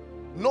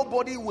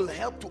 Nobody will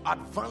help to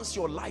advance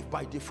your life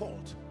by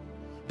default.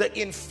 The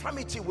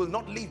infirmity will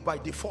not live by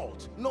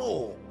default.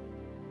 No.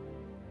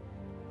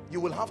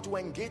 You will have to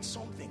engage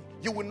something.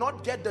 You will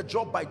not get the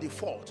job by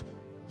default.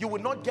 You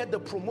will not get the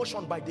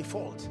promotion by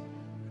default.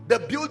 The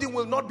building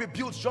will not be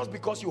built just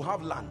because you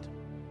have land.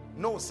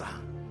 No, sir.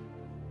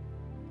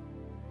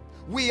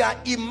 We are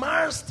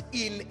immersed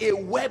in a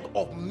web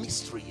of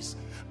mysteries,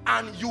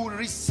 and you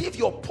receive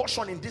your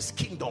portion in this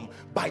kingdom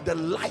by the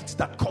light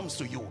that comes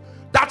to you.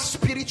 That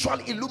spiritual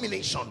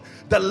illumination,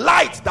 the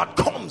light that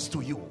comes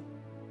to you.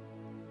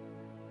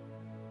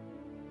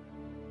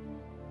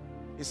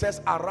 It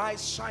says,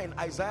 arise, shine,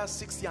 Isaiah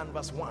 60 and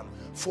verse 1,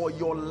 for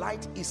your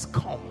light is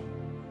come.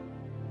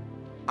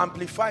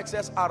 Amplified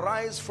says,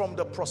 arise from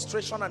the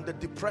prostration and the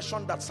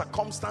depression that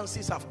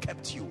circumstances have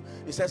kept you.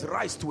 It says,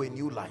 rise to a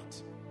new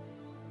light,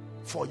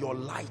 for your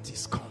light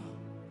is come.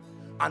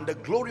 And the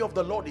glory of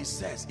the Lord, it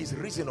says, is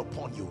risen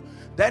upon you.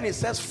 Then it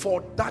says,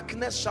 for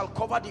darkness shall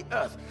cover the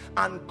earth,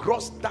 and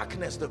gross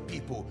darkness the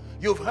people.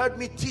 You've heard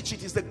me teach,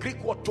 it is the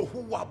Greek word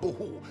tohu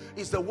wabohu.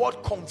 It's the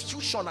word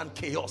confusion and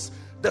chaos.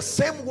 The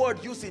same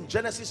word used in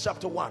Genesis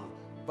chapter 1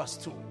 verse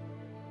 2.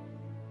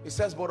 It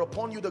says, but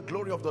upon you the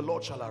glory of the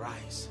Lord shall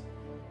arise.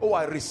 Oh,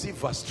 I receive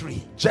verse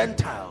 3.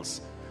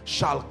 Gentiles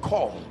shall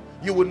come.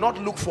 You will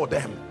not look for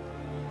them,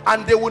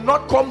 and they will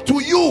not come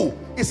to you.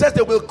 It says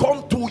they will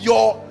come to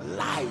your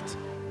light.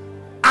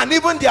 And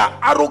even their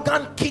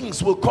arrogant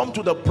kings will come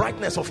to the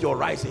brightness of your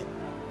rising.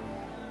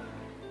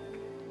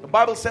 The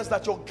Bible says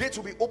that your gates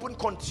will be open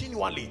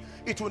continually.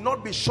 It will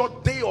not be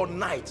shut day or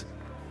night.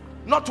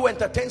 Not to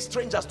entertain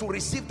strangers, to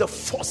receive the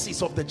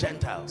forces of the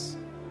Gentiles.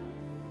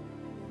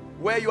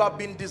 Where you have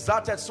been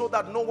deserted so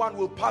that no one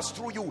will pass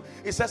through you,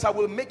 it says, I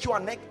will make you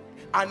an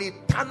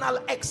eternal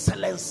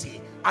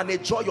excellency and a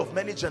joy of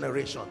many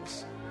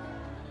generations.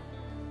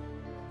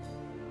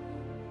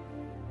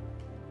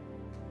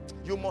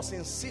 You must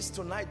insist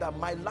tonight that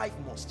my life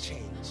must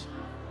change.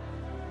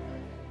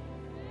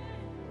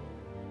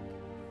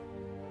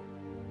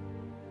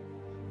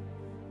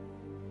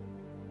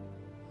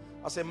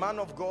 As a man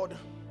of God,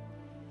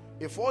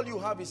 if all you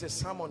have is a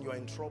sermon, you are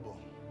in trouble.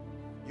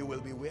 You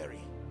will be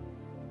weary.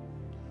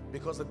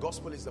 Because the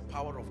gospel is the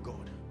power of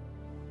God.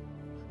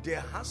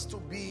 There has to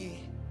be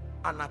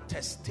an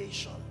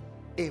attestation,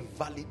 a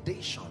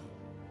validation.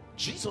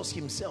 Jesus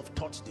himself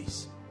taught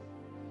this.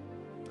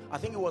 I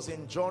think it was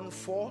in John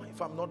 4,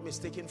 if I'm not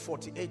mistaken,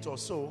 48 or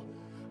so.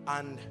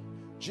 And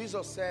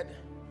Jesus said,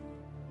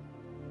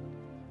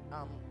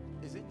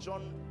 is it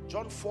John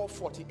 4,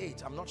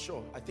 48? I'm not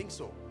sure. I think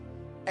so.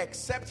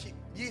 Except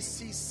ye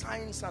see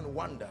signs and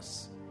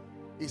wonders,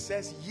 he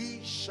says, ye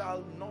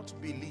shall not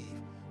believe.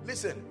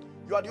 Listen,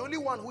 you are the only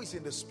one who is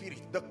in the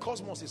spirit. The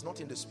cosmos is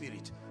not in the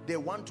spirit. They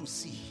want to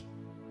see.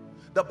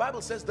 The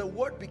Bible says the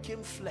word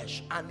became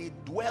flesh and it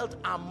dwelt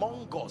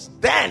among us.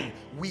 Then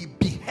we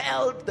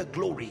beheld the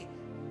glory,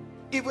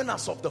 even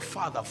as of the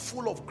Father,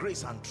 full of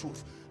grace and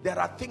truth. There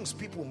are things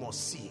people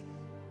must see.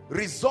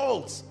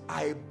 Results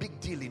are a big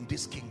deal in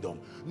this kingdom.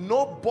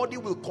 Nobody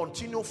will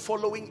continue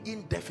following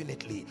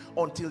indefinitely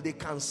until they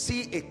can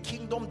see a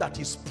kingdom that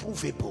is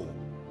provable.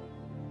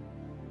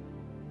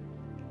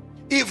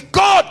 If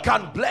God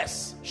can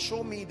bless,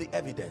 show me the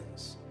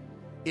evidence.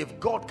 If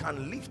God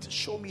can lift,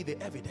 show me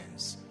the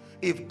evidence.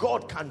 If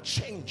God can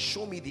change,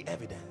 show me the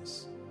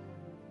evidence.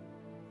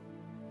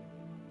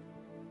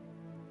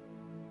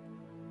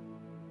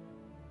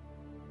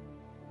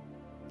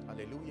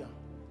 Hallelujah.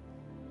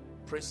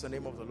 Praise the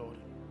name of the Lord.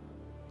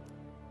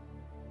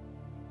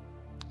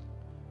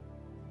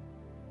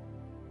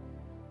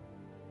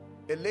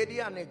 A lady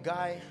and a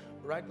guy,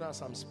 right now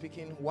as I'm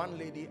speaking, one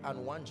lady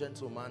and one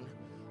gentleman,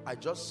 I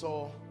just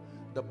saw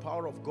the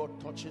power of God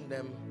touching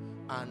them,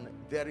 and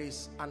there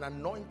is an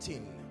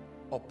anointing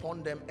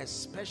upon them,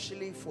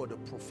 especially for the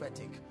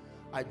prophetic.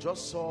 I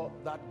just saw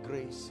that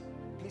grace.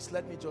 Please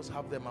let me just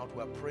have them out.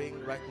 We're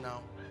praying right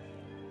now.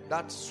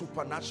 That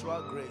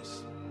supernatural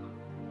grace.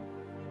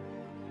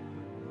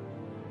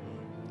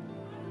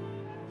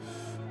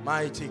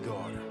 Mighty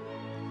God.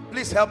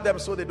 Please help them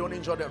so they don't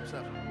injure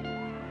themselves.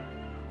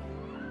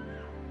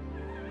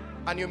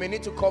 And you may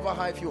need to cover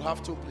her if you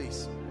have to,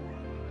 please.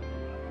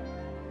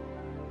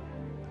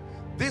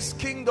 This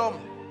kingdom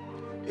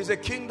is a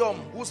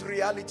kingdom whose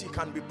reality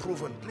can be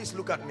proven. Please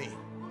look at me.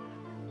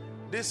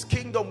 This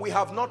kingdom, we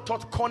have not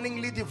taught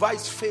cunningly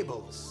devised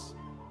fables.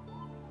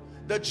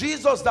 The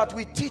Jesus that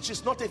we teach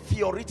is not a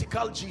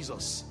theoretical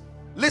Jesus.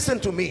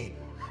 Listen to me.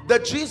 The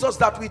Jesus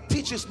that we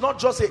teach is not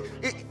just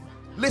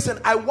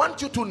listen, I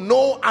want you to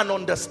know and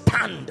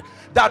understand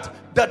that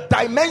the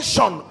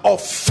dimension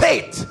of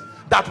faith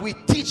that we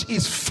teach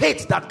is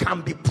faith that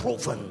can be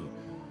proven.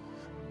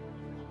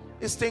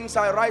 These things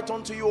I write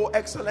unto you, O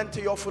excellent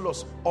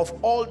Theophilus, of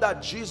all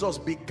that Jesus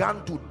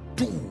began to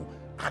do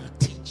and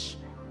teach.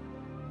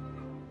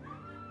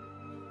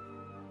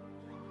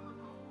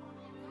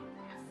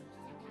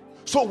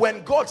 So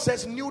when God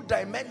says new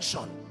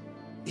dimension,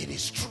 it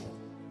is true.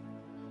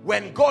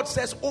 When God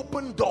says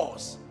open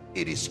doors,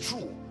 it is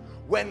true.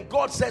 When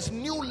God says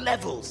new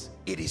levels,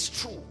 it is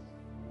true.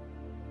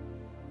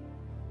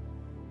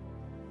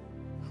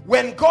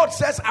 When God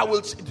says I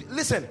will,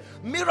 listen,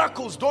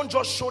 miracles don't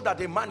just show that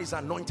a man is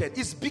anointed.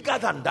 It's bigger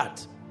than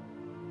that.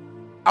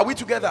 Are we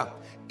together?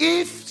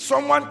 If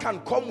someone can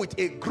come with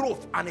a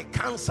growth and a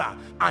cancer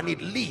and it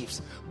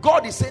leaves,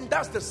 God is saying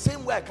that's the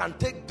same way I can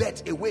take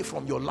death away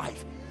from your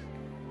life.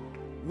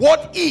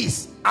 What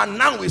is and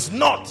now is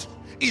not.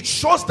 It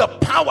shows the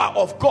power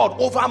of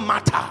God over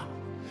matter.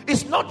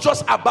 It's not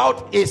just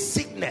about a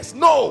sickness.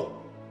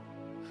 No.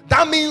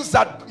 That means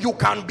that you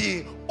can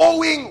be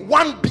owing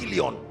 1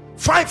 billion,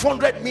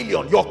 500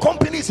 million. Your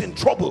company is in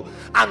trouble.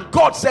 And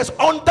God says,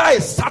 under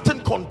a certain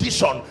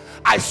condition,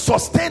 I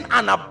sustain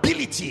an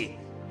ability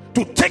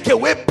to take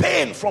away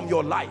pain from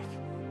your life.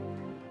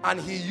 And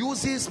he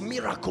uses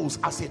miracles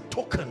as a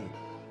token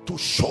to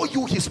show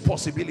you his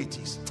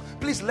possibilities.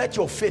 Please let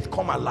your faith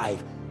come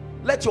alive.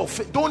 Let your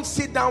faith, don't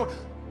sit down.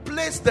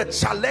 Place the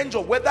challenge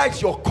of whether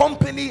it's your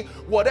company,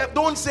 whatever.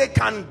 Don't say,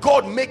 can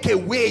God make a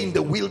way in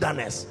the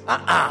wilderness?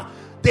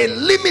 They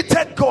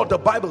limited God, the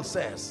Bible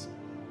says.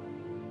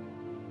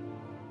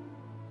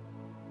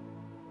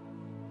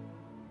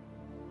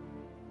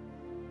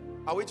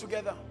 Are we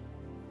together?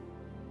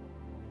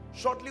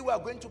 Shortly we are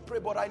going to pray,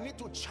 but I need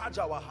to charge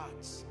our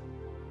hearts.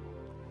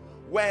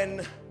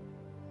 When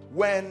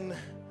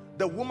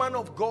the woman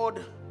of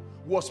God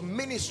was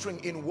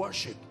ministering in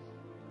worship,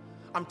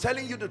 I'm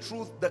telling you the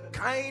truth, the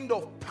kind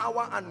of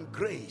power and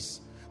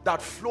grace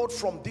that flowed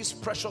from this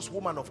precious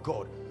woman of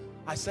God,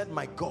 I said,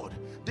 my God,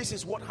 this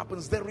is what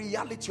happens. The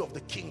reality of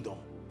the kingdom,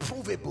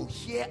 provable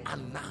here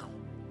and now.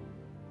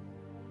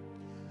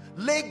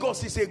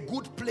 Lagos is a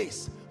good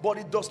place, but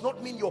it does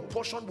not mean your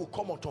portion will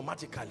come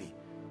automatically.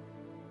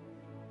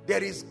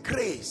 There is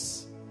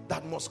grace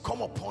that must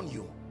come upon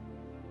you,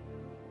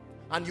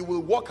 and you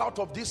will walk out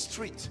of this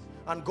street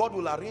and God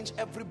will arrange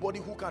everybody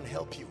who can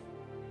help you.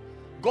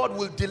 God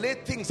will delay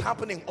things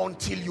happening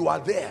until you are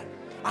there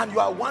and you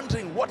are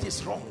wondering what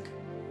is wrong.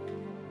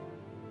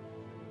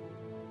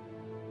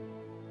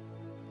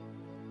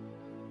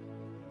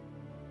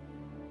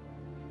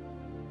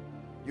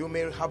 You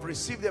may have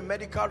received a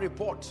medical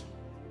report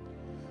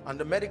and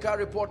the medical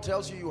report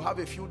tells you you have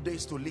a few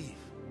days to live.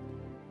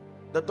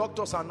 The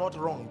doctors are not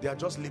wrong, they are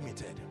just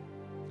limited.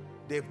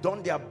 They've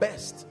done their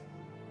best.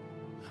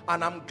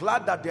 And I'm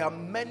glad that there are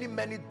many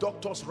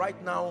doctors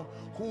right now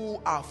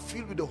who are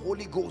filled with the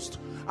Holy Ghost,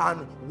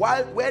 and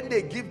when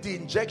they give the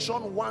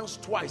injection once,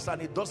 twice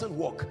and it doesn't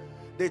work,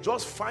 they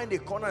just find a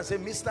corner and say,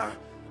 mister,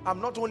 I'm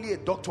not only a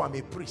doctor, I'm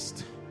a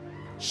priest.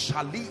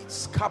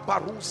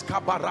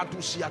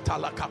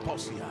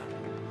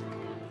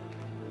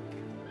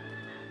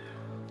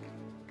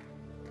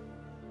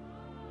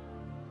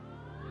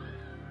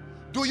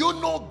 Do you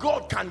know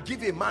God can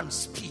give a man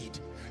speed?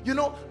 You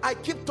know, I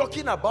keep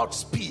talking about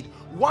speed.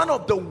 One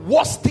of the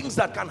worst things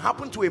that can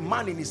happen to a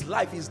man in his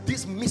life is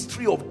this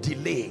mystery of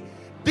delay.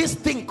 This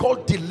thing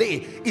called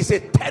delay is a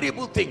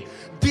terrible thing.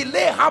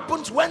 Delay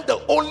happens when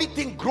the only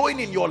thing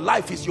growing in your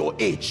life is your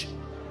age.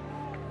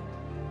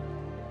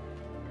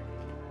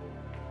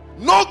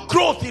 No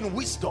growth in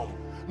wisdom,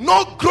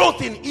 no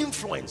growth in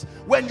influence.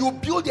 When you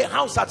build a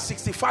house at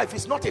 65,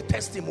 it's not a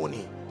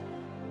testimony.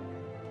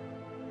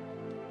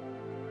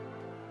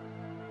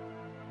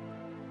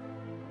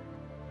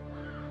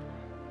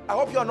 I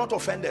hope you are not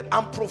offended.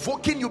 I'm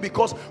provoking you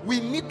because we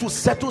need to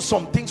settle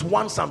some things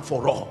once and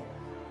for all.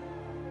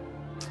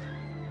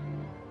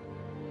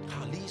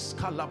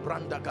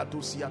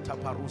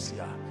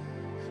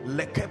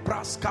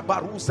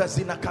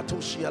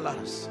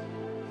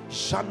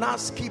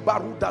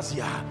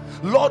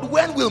 Lord,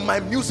 when will my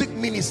music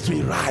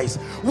ministry rise?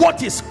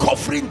 What is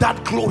covering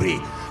that glory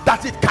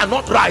that it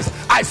cannot rise?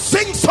 I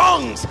sing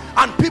songs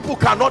and people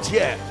cannot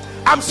hear.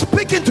 I'm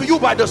speaking to you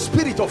by the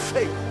spirit of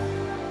faith.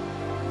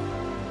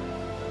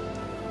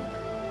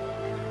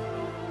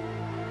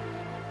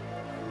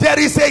 There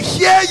is a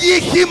hear ye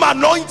him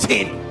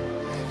anointing.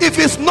 If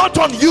it's not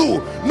on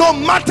you, no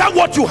matter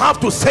what you have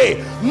to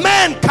say,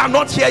 men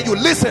cannot hear you.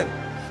 Listen,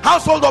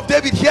 household of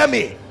David, hear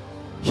me.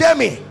 Hear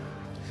me.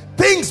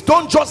 Things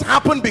don't just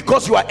happen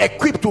because you are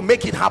equipped to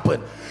make it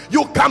happen.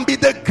 You can be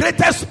the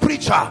greatest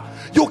preacher,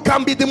 you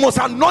can be the most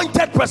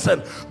anointed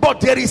person, but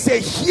there is a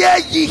hear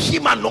ye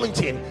him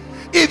anointing.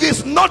 If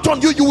it's not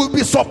on you, you will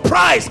be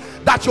surprised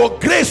that your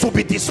grace will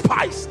be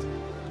despised.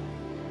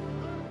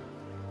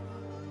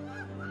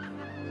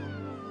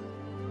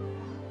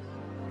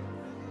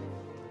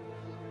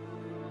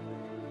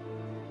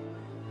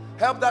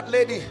 Help that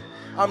lady.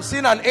 I'm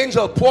seeing an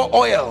angel pour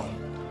oil.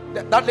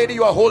 That lady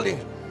you are holding,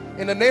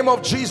 in the name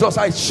of Jesus,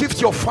 I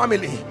shift your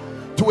family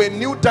to a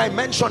new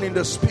dimension in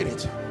the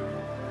spirit,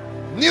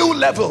 new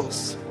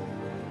levels.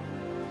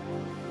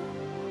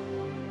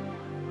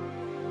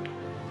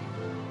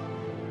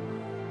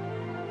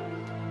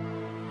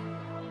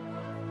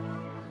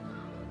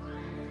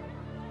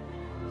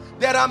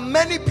 There are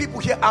many people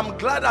here. I'm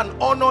glad and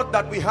honored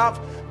that we have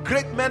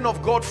great men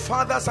of God,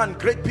 fathers and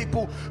great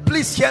people.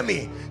 Please hear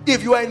me.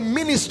 If you are in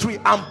ministry,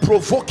 I'm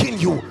provoking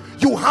you.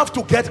 You have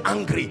to get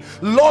angry.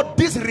 Lord,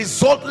 this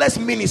resultless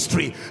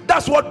ministry,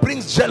 that's what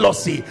brings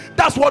jealousy,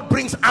 that's what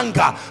brings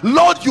anger.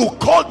 Lord, you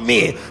called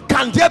me.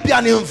 Can there be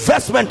an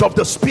investment of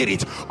the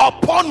spirit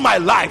upon my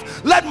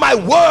life? Let my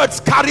words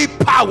carry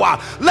power.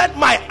 Let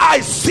my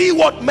eyes see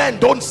what men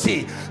don't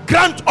see.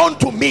 Grant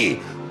unto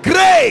me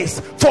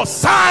grace for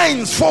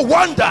signs, for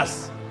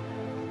wonders.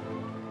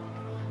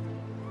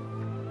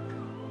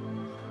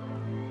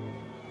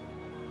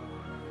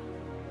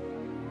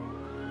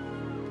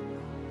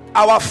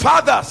 Our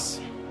fathers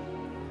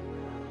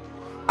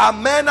are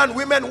men and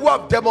women who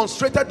have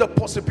demonstrated the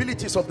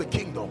possibilities of the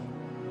kingdom.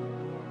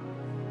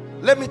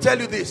 Let me tell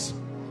you this: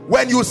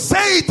 when you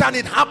say it and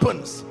it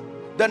happens,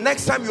 the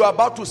next time you are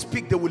about to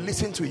speak, they will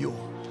listen to you.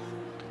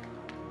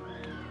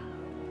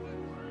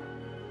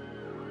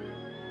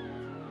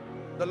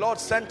 The Lord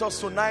sent us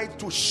tonight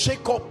to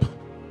shake up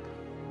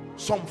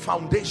some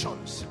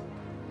foundations.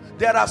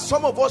 There are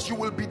some of us, you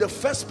will be the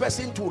first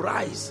person to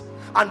rise,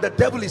 and the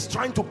devil is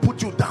trying to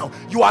put you down.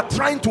 You are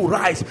trying to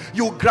rise.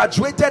 You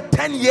graduated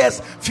 10 years,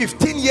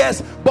 15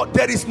 years, but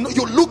there is no,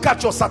 you look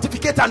at your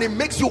certificate and it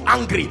makes you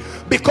angry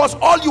because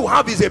all you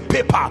have is a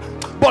paper.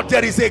 But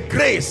there is a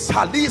grace.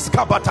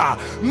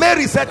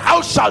 Mary said,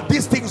 how shall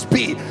these things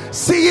be,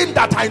 seeing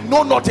that I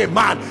know not a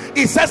man?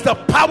 It says the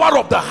power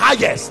of the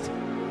highest.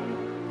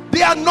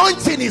 The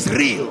anointing is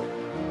real.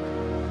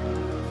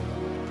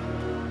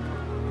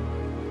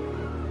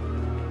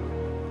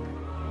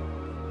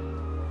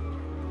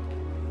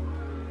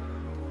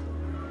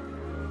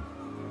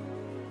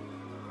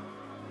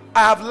 I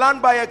have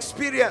learned by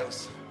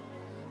experience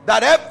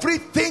that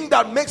everything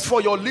that makes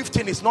for your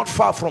lifting is not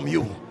far from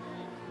you,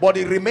 but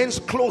it remains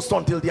closed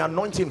until the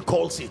anointing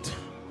calls it.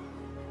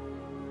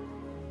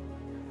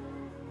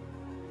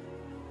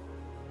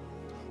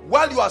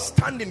 While you are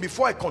standing,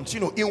 before I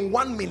continue, in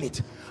 1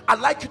 minute, I'd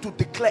like you to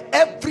declare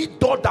every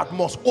door that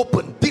must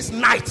open this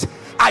night.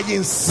 I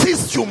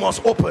insist you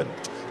must open.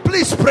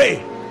 Please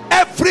pray.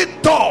 Every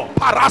door,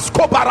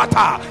 parasko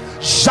barata,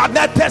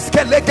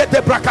 janeteske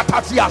legete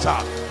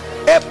brakatatiaza.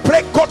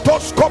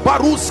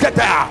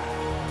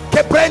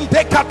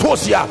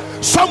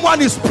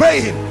 Someone is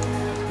praying,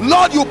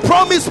 Lord, you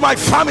promised my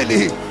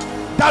family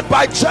that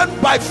by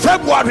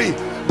February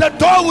the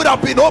door would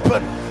have been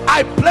open.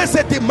 I place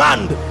a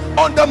demand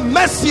on the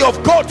mercy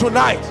of God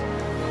tonight.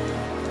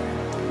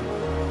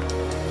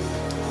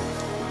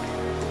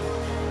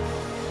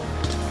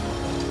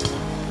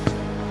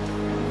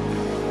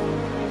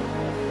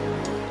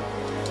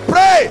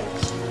 Pray.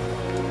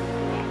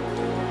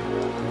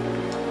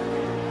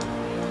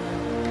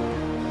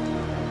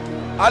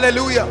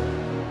 Hallelujah.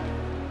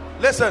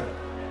 Listen,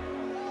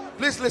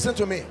 please listen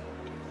to me.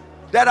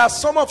 There are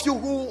some of you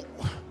who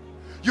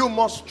you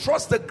must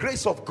trust the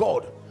grace of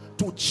God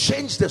to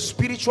change the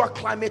spiritual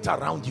climate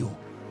around you.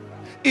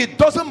 It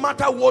doesn't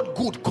matter what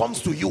good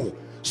comes to you,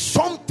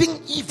 something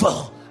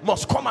evil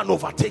must come and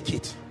overtake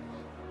it.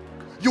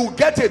 You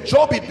get a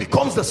job, it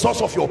becomes the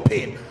source of your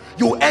pain.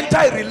 You enter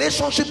a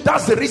relationship,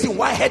 that's the reason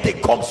why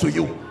headache comes to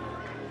you.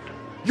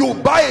 You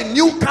buy a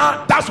new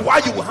car, that's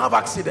why you will have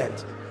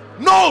accident.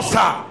 No,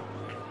 sir.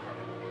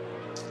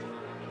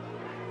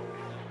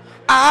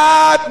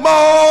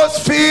 Atmosphere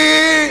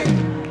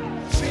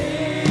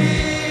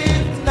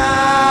shift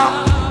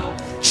now,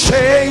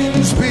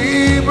 chains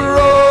be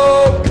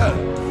broken.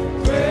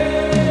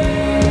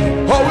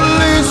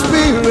 Holy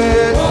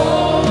Spirit,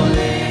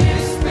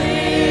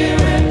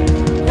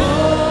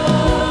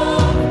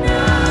 come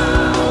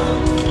now.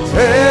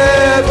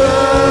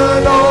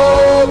 Heaven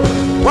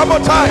open. One more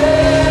time.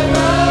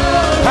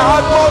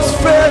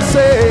 Atmosphere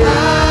say,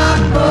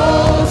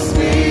 atmosphere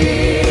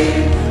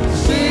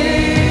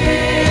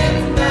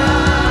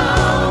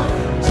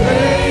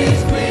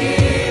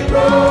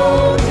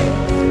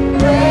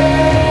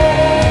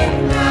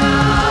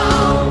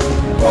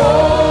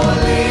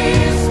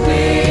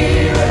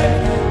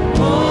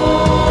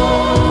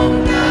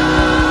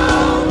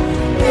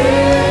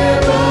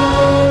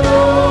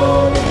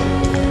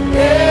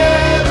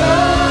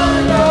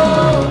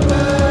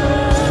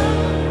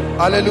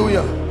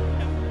Hallelujah.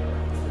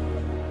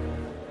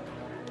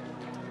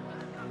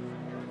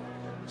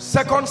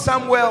 2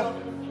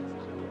 Samuel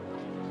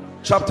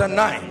chapter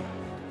 9.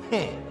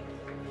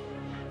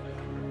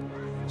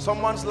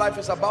 Someone's life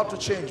is about to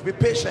change. Be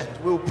patient.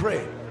 We'll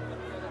pray.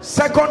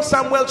 2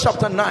 Samuel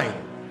chapter 9.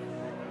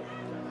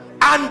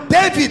 And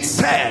David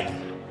said,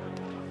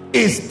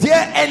 is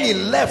there any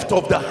left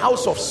of the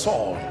house of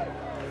Saul,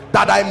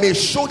 that I may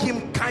show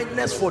him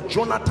kindness for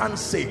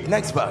Jonathan's sake?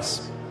 Next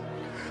verse.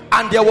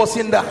 And there was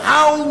in the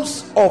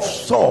house of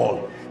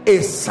Saul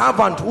a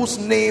servant whose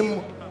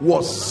name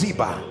was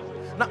Ziba.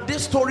 Now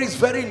this story is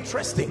very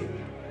interesting,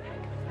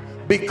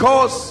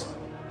 because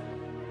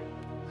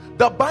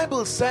the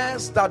Bible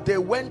says that they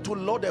went to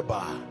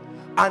Lodebar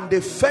and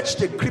they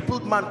fetched a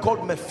crippled man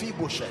called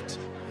Mephibosheth,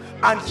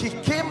 and he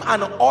came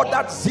and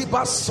ordered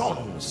Ziba's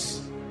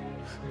sons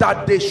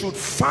that they should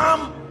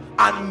farm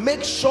and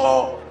make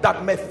sure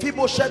that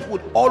Mephibosheth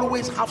would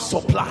always have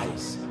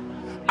supplies.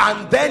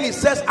 And then he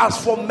says,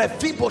 as for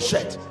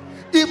Mephibosheth,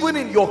 even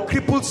in your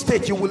crippled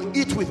state you will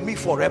eat with me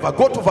forever.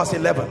 Go to verse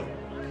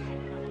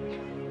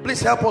 11.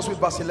 Please help us with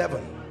verse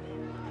 11.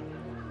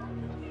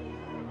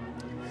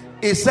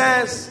 It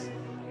says,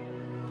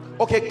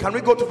 okay, can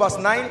we go to verse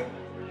 9?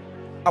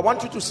 I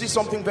want you to see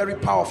something very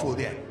powerful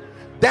there.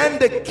 Then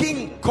the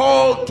king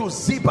called to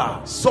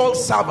Ziba,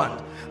 Saul's servant,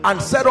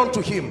 and said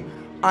unto him,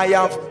 I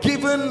have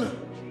given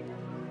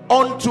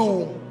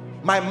unto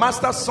my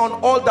master's son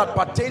all that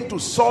pertain to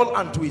Saul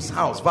and to his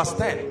house. Verse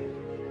 10.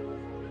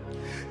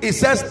 It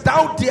says,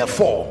 thou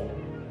therefore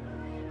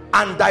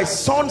and thy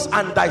sons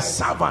and thy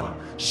servant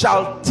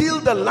shall till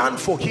the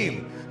land for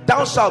him.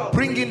 Thou shalt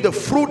bring in the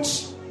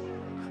fruits,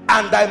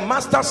 and thy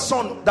master's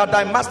son, that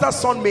thy master's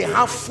son may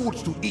have food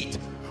to eat.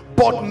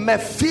 But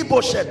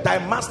Mephibosheth, thy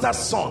master's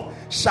son,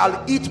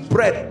 shall eat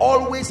bread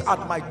always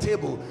at my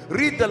table.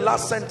 Read the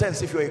last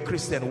sentence if you're a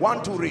Christian.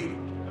 1, 2, read.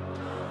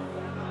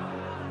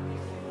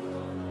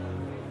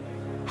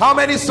 How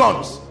many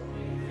sons?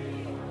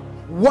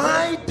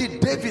 Why did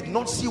David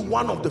not see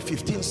one of the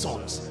 15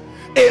 sons?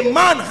 A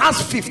man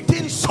has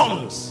 15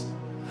 sons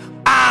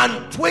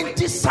and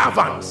 20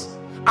 servants,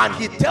 and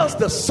he tells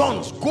the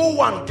sons,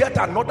 go and get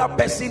another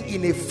person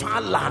in a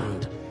far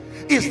land.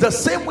 It's the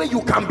same way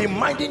you can be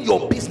minding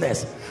your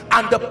business,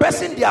 and the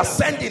person they are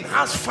sending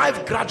has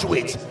 5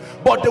 graduates,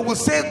 but they will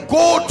say,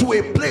 go to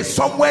a place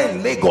somewhere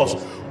in Lagos,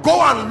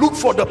 go and look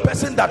for the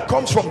person that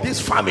comes from this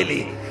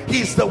family.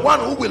 He's the one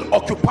who will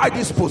occupy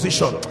this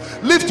position.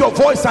 Lift your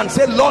voice and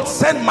say, Lord,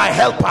 send my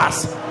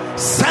helpers.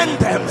 Send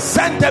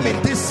them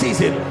in this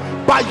season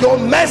by your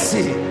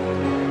mercy.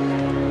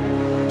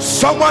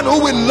 Someone who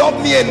will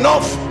love me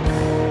enough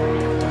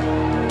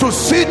to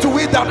see to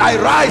it that I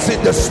rise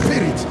in the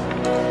spirit,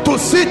 to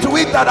see to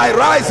it that I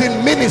rise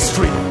in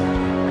ministry.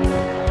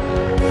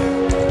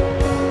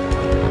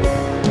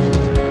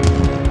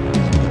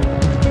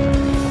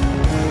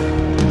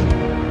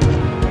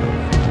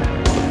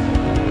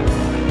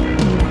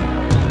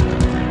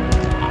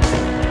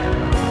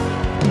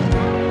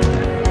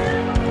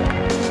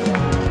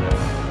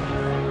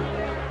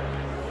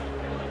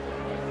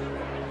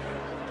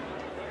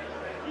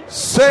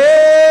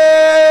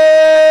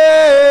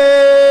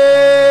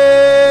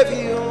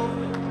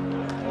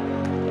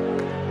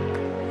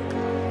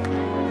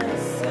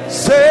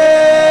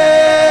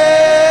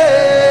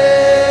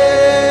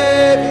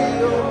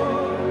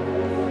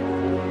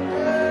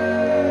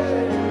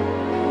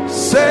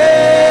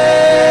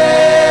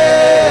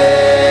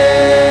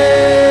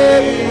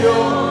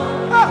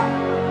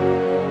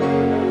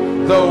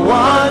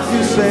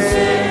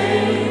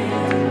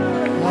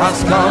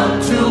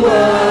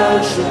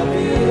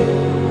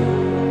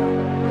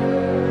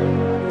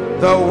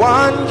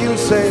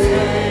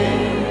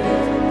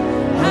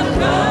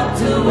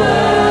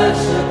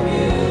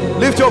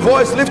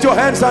 Lift your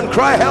hands and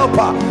cry,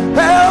 helper,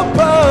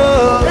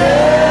 helper,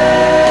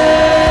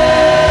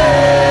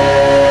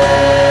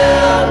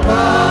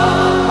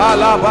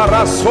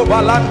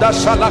 thou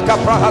shalt arise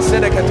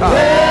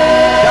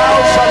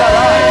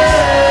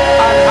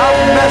and have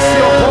mercy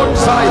upon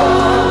Zion,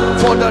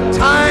 for the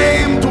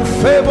time to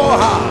favor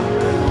her.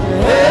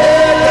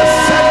 The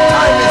set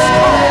time is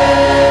come.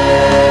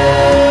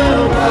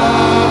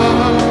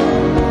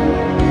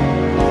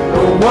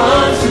 The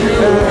ones you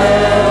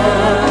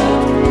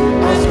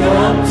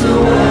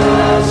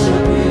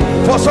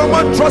for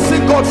someone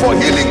trusting God for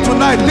healing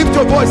tonight, lift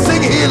your voice,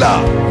 sing healer.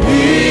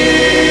 Healer.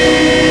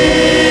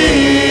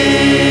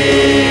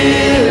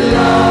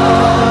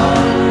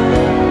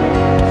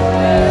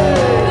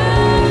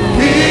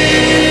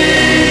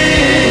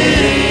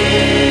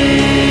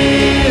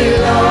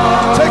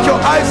 Healer. Take your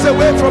eyes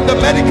away from the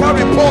medical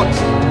report.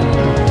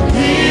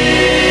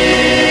 Healer.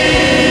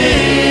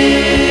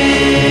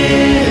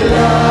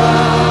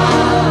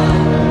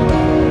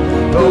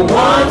 The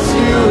ones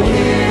you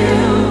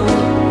heal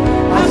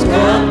has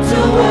come to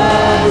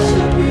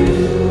worship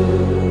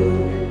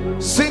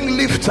you. Sing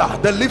lifter,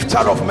 the lifter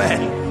of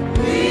men.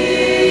 Lifter.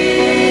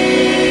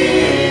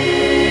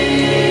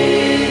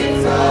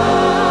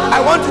 I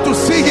want you to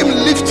see him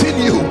lifting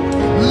you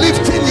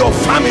your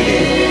family,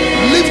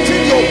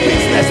 lifting your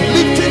business,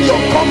 lifting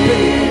your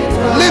company,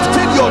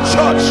 lifting your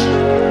church.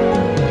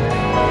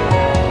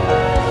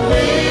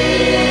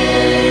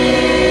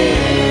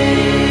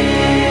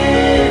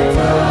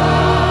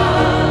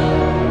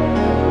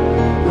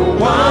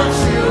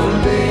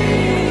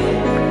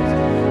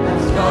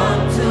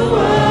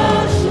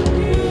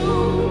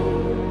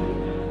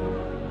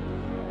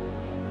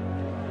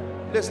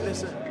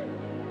 Listen,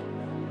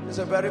 it's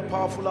a very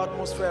powerful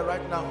atmosphere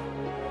right now.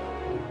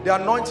 The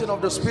anointing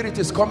of the Spirit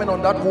is coming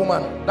on that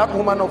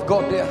woman of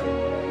God there.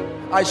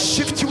 I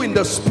shift you in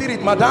the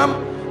Spirit,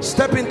 madam.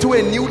 Step into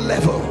a new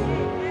level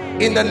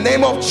in the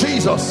name of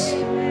Jesus,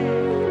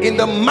 in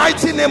the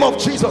mighty name of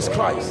Jesus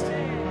Christ.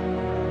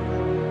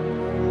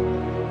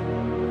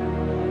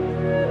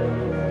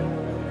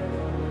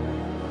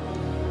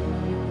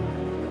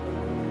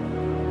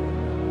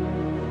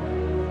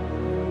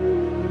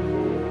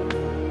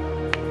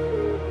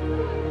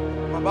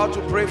 About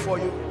to pray for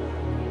you.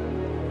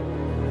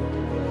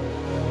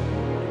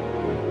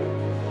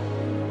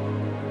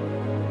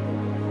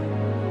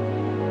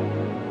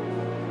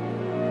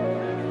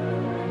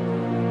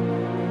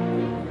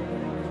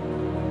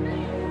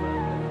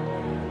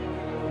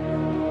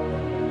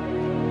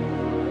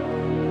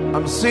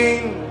 I'm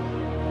seeing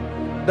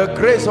the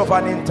grace of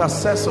an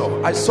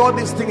intercessor. I saw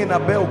this thing in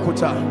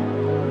Abeokuta,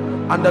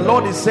 and the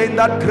Lord is saying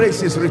that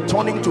grace is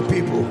returning to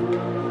people.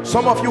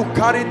 Some of you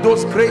carried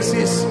those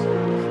graces,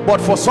 but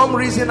for some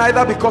reason,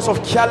 either because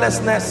of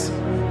carelessness,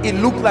 it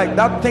looked like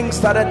that thing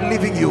started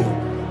leaving you.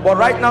 But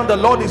right now the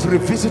Lord is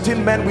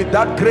revisiting men with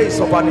that grace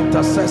of an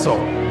intercessor,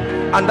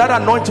 and that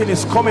anointing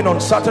is coming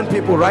on certain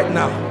people right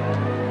now.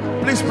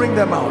 Please bring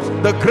them out.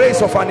 The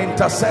grace of an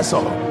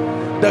intercessor,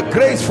 the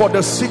grace for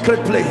the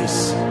secret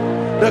place,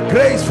 the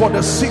grace for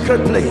the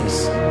secret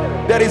place.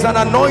 There is an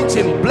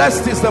anointing.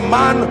 Blessed is the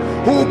man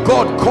who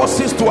God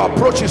causes to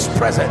approach his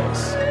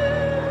presence.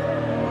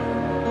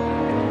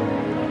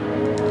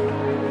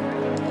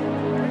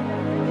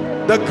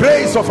 The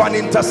grace of an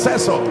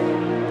intercessor.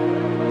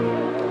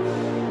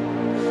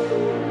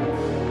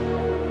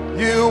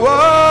 You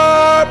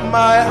are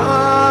my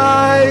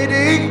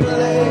hiding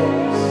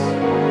place.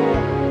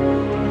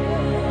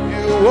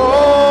 You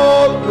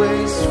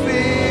always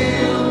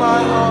fill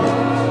my heart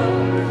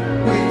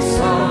with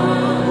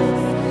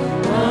songs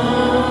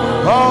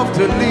of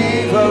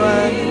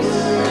deliverance.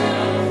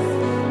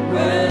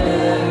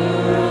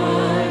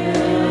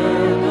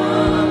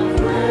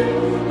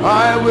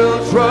 I will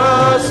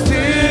trust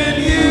in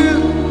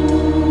you.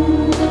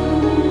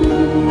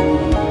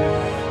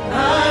 I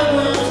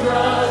will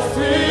trust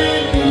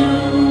in you.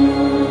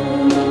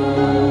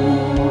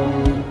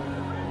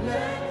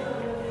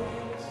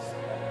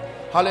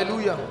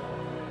 Hallelujah.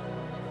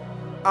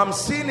 I'm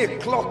seeing a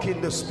clock in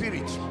the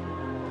spirit,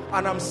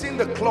 and I'm seeing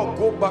the clock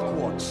go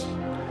backwards.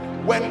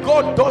 When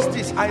God does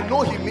this, I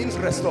know he means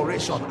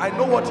restoration. I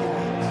know what he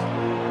means.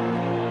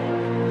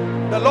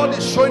 The Lord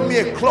is showing me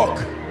a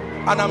clock,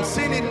 and I'm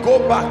seeing it go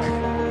back.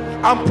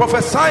 I'm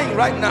prophesying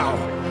right now.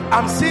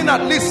 I'm seeing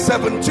at least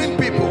 17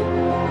 people.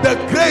 The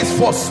grace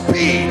for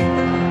speed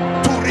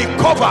to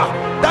recover,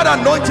 that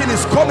anointing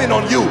is coming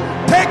on you.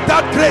 Take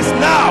that grace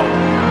now.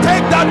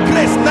 Take that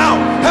grace now.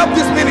 Help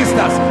these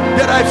ministers.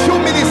 There are a few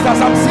ministers.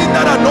 I'm seeing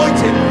that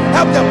anointing.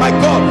 Help them, my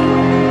God.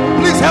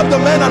 Please help the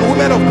men and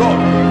women of God.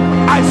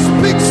 I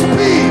speak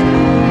speed.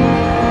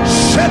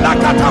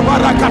 Shelakata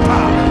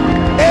barakata.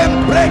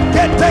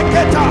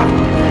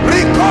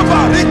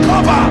 Recover,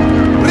 recover,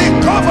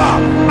 recover.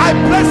 I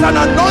place an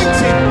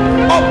anointing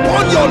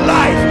upon your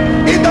life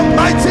in the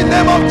mighty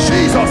name of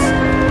Jesus.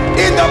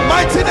 In the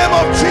mighty name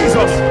of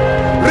Jesus.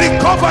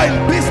 Recover in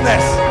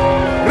business,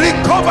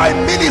 recover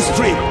in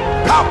ministry.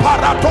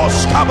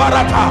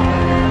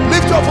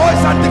 Lift your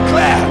voice and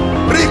declare,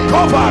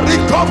 recover,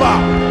 recover.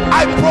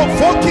 I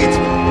provoke it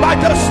by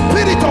the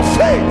spirit of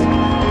faith.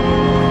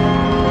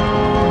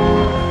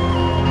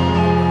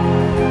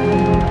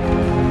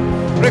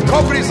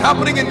 Recovery is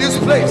happening in this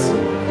place.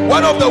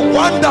 One of the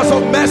wonders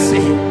of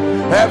mercy.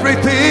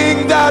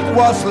 Everything that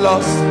was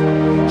lost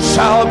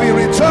shall be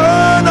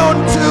returned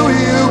unto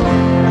you.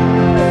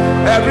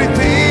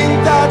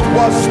 Everything that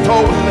was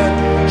stolen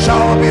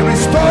shall be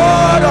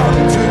restored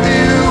unto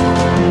you.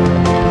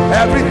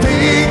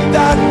 Everything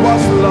that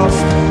was lost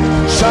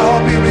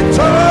shall be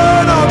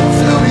returned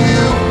unto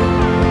you.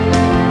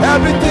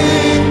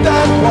 Everything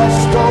that was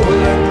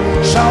stolen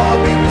shall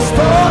be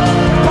restored.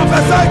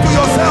 Prophesy to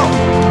yourself.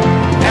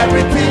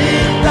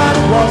 Everything that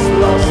was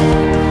lost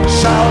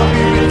shall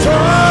be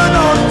returned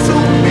unto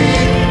me.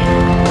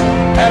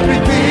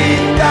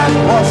 Everything that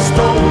was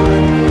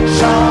stolen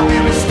shall be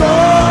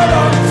restored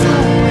unto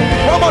me.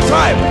 One more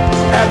time.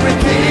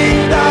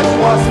 Everything that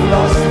was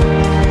lost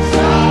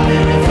shall be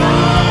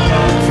returned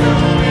unto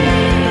me.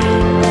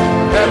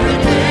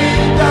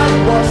 Everything that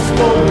was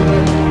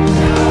stolen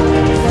shall be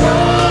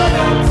restored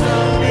unto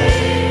me.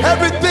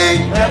 Everything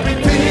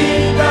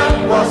that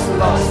was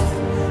lost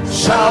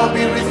shall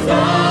be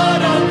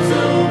restored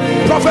unto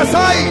me.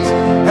 Prophesy it.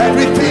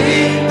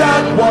 Everything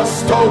that was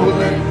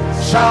stolen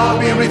shall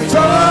be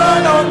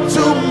returned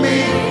unto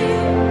me.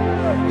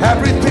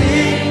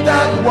 Everything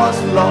that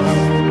was lost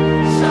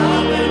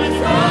shall be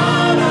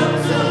returned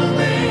unto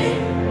me.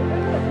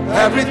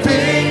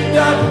 Everything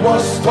that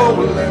was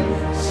stolen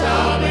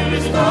shall be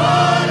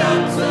restored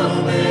unto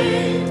me.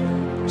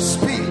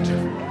 Speed.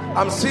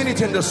 I'm seeing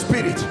it in the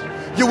spirit.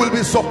 You will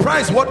be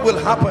surprised what will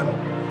happen.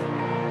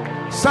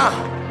 Sir,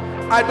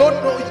 I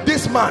don't know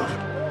this man.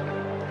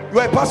 You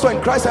are a pastor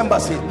in Christ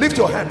Embassy. Lift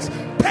your hands.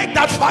 Take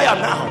that fire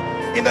now.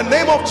 In the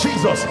name of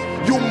Jesus,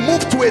 you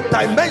move to a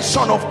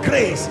dimension of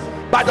grace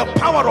by the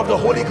power of the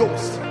Holy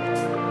Ghost.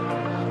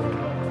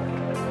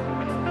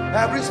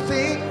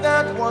 Everything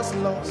that was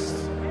lost.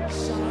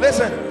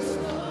 Listen,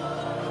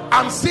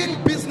 I'm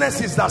seeing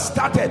businesses that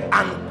started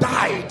and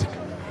died.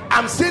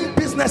 I'm seeing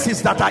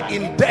businesses that are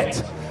in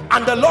debt,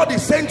 and the Lord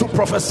is saying to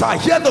prophesy.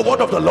 Hear the word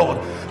of the Lord.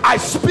 I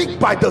speak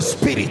by the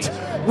Spirit.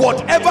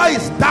 Whatever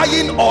is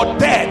dying or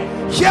dead,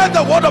 hear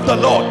the word of the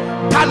Lord.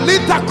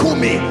 Talita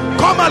Kumi,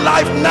 come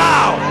alive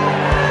now.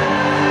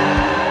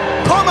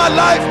 Come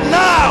alive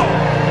now.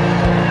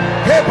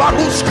 Hey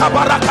Barushka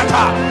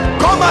Barakata,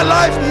 come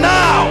alive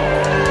now.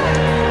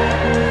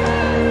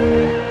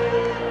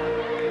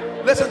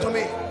 Listen to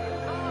me.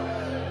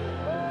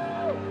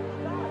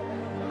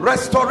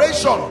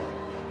 Restoration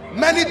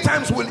many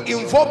times will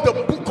involve the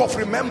book of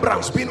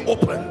remembrance being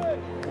opened.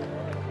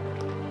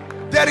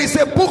 There is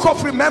a book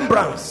of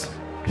remembrance.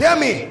 Hear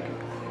me.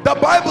 The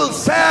Bible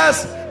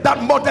says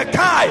that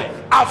Mordecai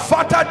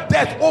averted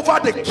death over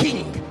the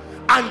king,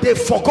 and they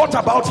forgot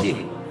about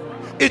him.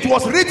 It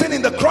was written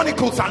in the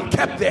Chronicles and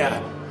kept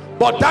there.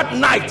 But that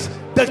night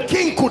the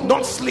king could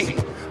not sleep,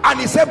 and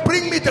he said,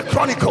 bring me the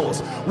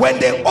Chronicles. When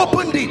they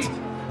opened it,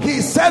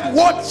 he said,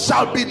 what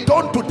shall be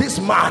done to this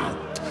man?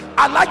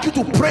 I'd like you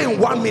to pray in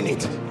 1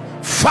 minute.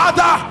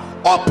 Father,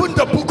 open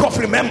the book of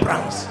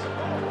remembrance.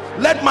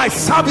 Let my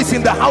service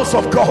in the house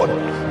of God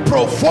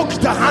provoke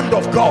the hand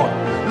of God.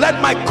 Let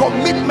my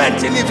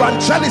commitment in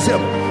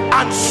evangelism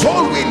and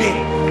soul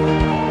winning.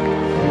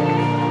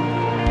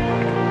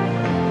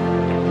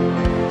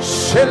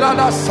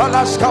 Shelala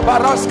salaska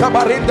baraska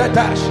barinde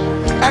dash.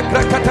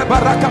 Ekrekete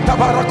barakata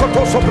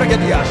barakoto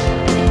sopregediash.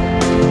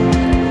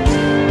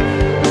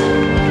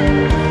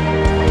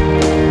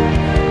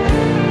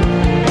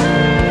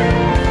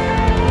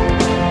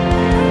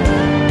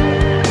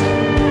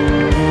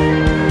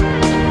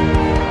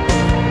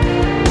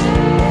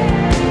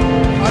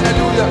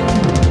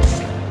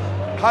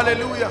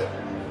 Hallelujah.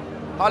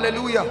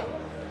 Hallelujah.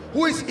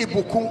 Who is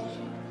Ibuku?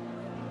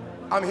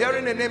 I'm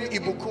hearing the name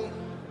Ibuku.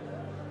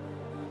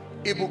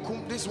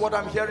 Ibuku. This is what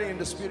I'm hearing in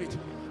the spirit.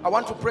 I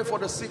want to pray for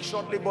the sick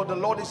shortly, but the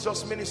Lord is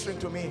just ministering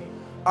to me.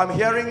 I'm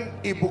hearing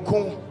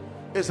Ibuku.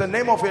 It's the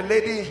name of a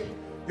lady.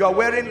 You are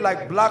wearing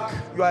like black.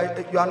 You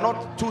are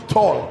not too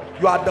tall.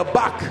 You are at the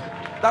back.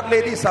 That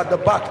lady is at the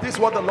back. This is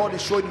what the Lord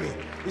is showing me.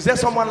 Is there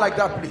someone like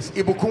that, please?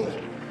 Ibuku.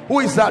 Who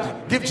is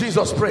that? Give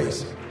Jesus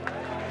praise.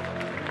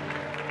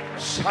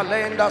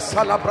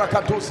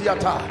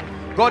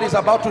 God is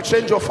about to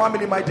change your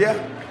family, my dear.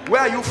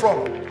 Where are you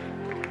from?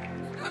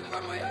 I'm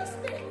from Oyo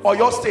State. Or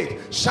your state.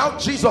 Shout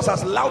Jesus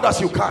as loud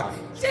as you can.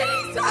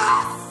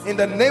 Jesus! In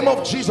the name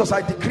of Jesus,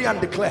 I decree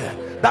and declare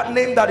that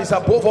name that is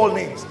above all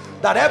names,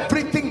 that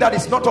everything that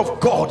is not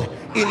of God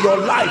in your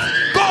life,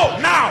 go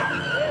now.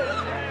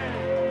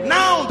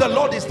 Now the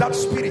Lord is that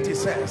spirit, he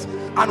says,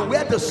 and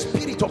where the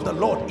spirit of the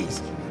Lord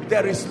is,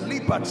 there is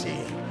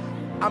liberty.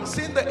 I'm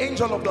seeing the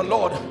angel of the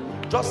Lord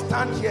just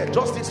stand here,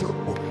 just this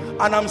row,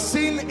 and I'm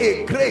seeing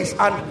a grace,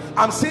 and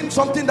I'm seeing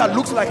something that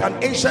looks like an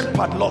ancient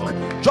padlock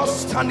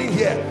just standing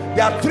here.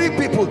 There are 3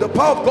 people. The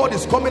power of God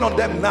is coming on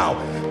them now.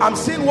 I'm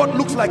seeing what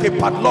looks like a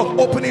padlock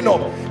opening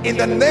up. In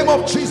the name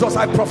of Jesus,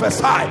 I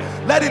prophesy,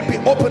 let it be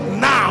open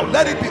now.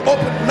 Let it be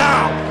open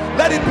now.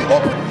 Let it be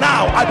open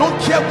now. I don't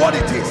care what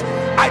it is.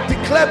 I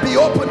declare, be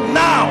open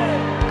now.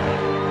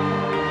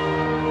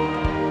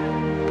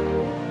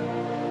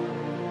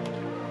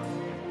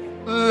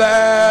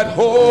 Let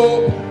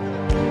hope,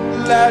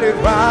 let it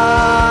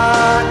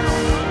rise.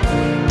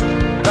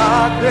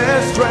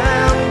 Darkness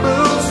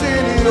trembles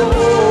in your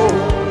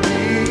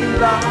holy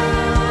light.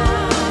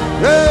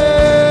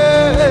 Hey,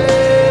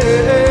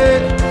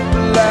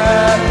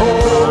 let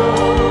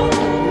hope,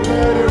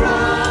 let it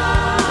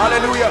rise.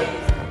 Hallelujah.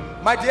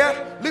 My dear,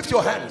 lift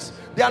your hands.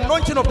 The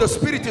anointing of the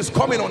Spirit is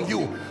coming on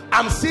you.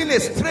 I'm seeing a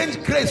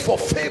strange grace for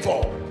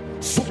favor,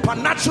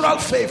 supernatural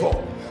favor.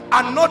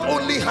 And not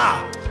only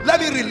her, let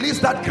me release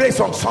that grace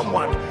on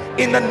someone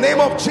in the name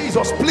of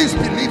Jesus. Please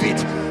believe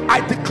it. I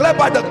declare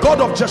by the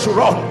God of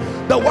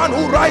Jeshurun, the one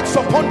who rides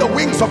upon the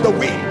wings of the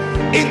wind,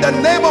 in the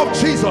name of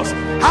Jesus,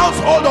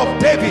 household of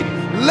David,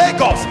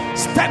 Lagos,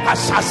 step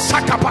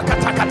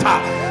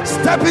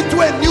into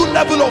a new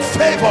level of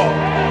favor.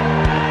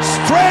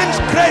 Strange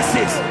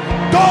graces,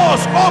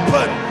 doors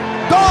open,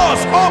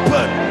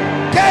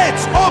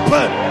 gates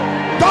open,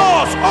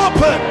 doors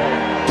open,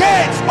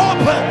 gates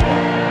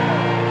open.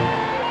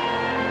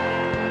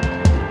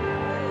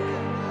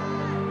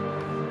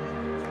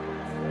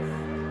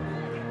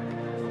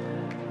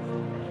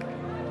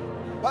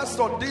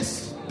 Pastor,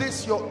 this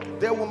this your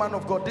dear woman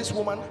of God, this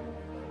woman,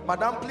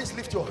 madam, please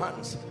lift your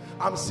hands.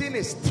 I'm seeing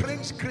a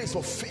strange grace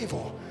of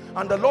favor,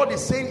 and the Lord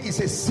is saying it's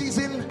a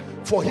season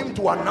for him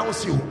to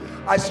announce you.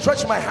 I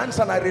stretch my hands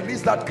and I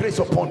release that grace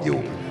upon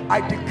you.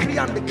 I decree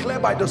and declare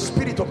by the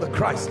Spirit of the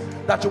Christ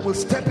that you will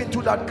step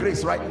into that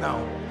grace right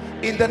now,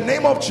 in the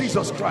name of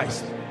Jesus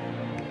Christ.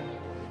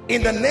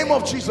 In the name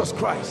of Jesus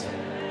Christ.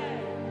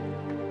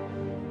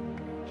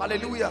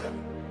 Hallelujah.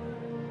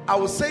 I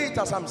will say it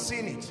as I'm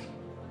seeing it.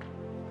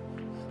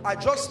 I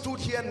just stood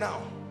here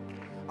now,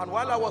 and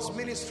while I was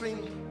ministering,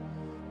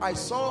 I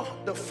saw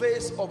the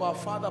face of our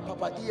father,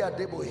 Papa Iya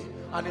Deboe,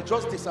 and it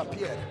just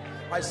disappeared.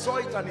 I saw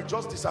it and it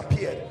just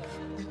disappeared.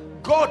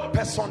 God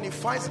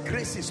personifies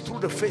graces through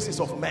the faces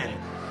of men.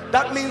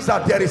 That means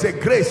that there is a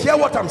grace. Hear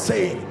what I'm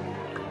saying.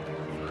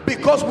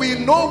 Because we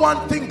know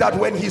one thing, that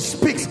when he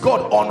speaks,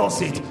 God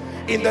honors it.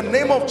 In the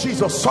name of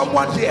Jesus,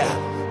 someone here,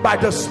 by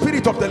the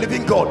Spirit of the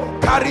living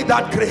God, carry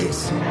that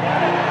grace.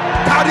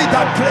 Carry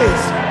that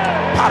grace.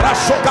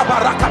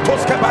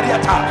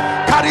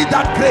 Carry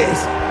that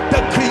grace.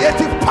 The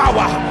creative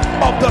power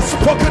of the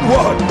spoken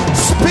word.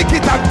 Speak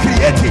it and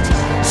create it.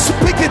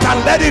 Speak it and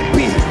let it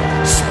be.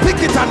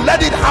 Speak it and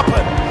let it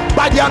happen.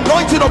 By the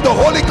anointing of the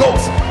Holy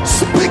Ghost,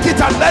 speak it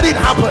and let it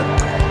happen.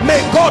 May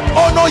God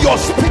honor your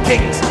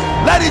speakings.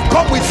 Let it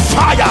come with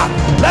fire.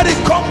 Let it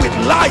come with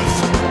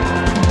life.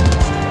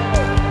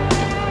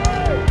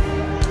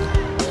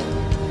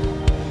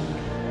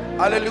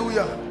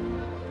 Hallelujah.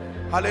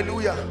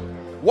 Hallelujah.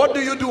 What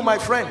do you do, my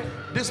friend?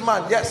 This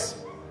man, yes.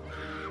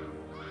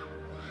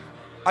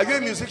 Are you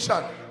a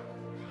musician?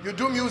 You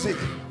do music.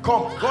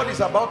 Come, God is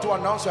about to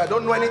announce you. I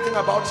don't know anything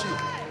about you.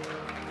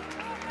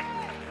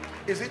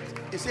 Is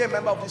he a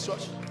member of this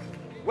church?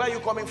 Where are you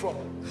coming from?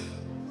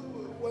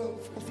 Well,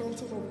 from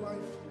Fountain of Life.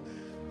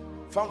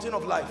 Fountain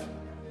of Life.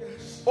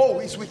 Yes. Oh,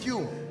 he's with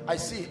you. I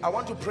see. I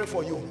want to pray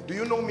for you. Do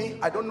you know me?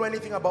 I don't know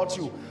anything about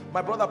you.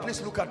 My brother,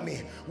 please look at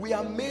me. We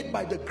are made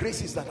by the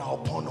graces that are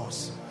upon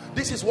us.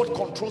 This is what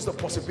controls the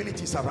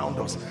possibilities around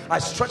us. I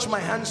stretch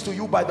my hands to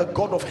you by the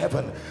God of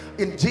heaven.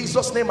 In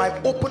Jesus' name, I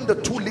open the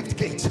two lift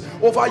gates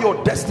over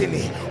your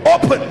destiny.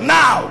 Open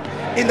now.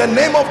 In the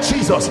name of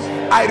Jesus,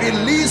 I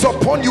release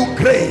upon you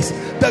grace.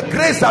 The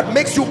grace that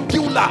makes you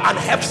Beulah and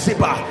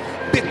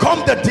Hephzibah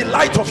become the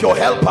delight of your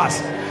helpers.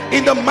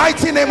 In the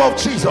mighty name of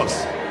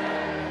Jesus.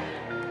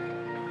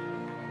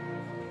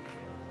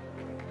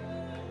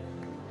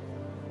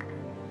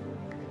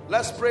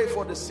 Let's pray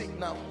for the sick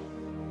now.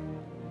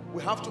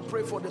 We have to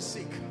pray for the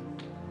sick.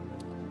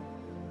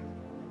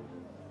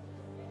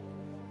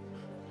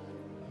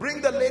 Bring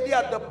the lady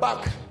at the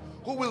back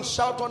who will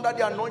shout under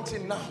the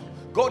anointing now.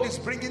 God is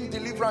bringing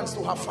deliverance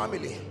to her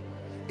family.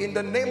 In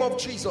the name of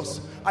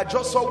Jesus. I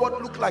just saw what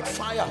looked like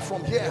fire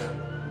from here.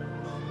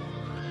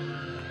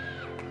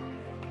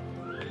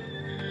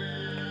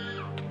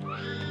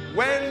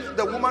 When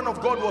the woman of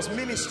God was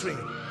ministering,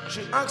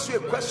 she asked you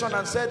a question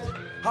and said,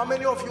 how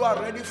many of you are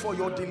ready for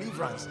your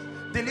deliverance?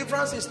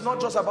 Deliverance is not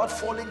just about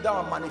falling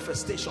down and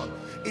manifestation.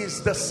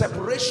 It's the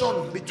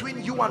separation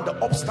between you and the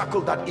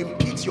obstacle that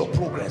impedes your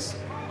progress.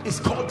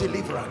 It's called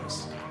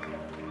deliverance.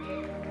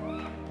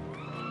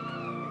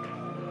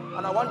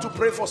 And I want to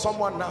pray for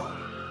someone now,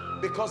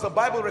 because the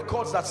Bible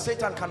records that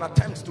Satan can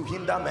attempt to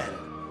hinder men.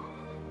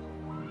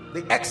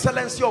 The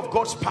excellency of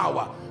God's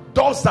power,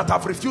 doors that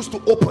have refused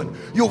to open.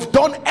 You've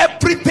done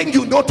everything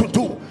you know to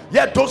do,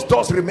 yet those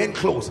doors remain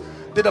closed.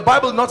 Did the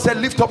Bible not say,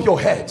 lift up your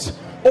heads,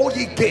 O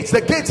ye gates? The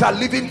gates are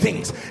living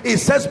things. It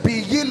says, be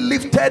ye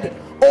lifted,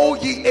 O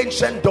ye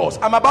ancient doors.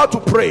 I'm about to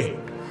pray.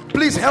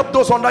 Please help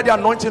those under the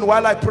anointing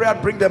while I pray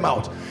and bring them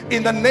out.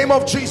 In the name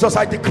of Jesus,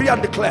 I decree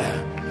and declare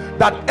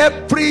that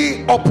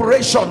every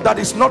operation that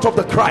is not of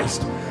the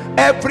Christ,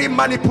 every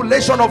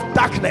manipulation of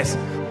darkness,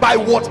 by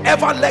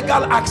whatever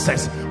legal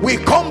access, we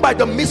come by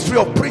the mystery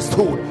of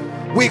priesthood.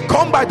 We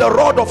come by the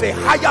rod of a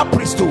higher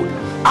priesthood.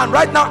 And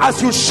right now,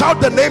 as you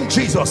shout the name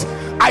Jesus,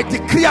 I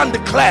decree and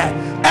declare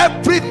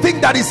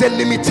everything that is a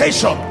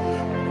limitation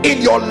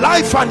in your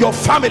life and your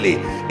family,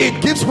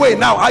 it gives way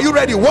now. Are you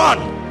ready? 1,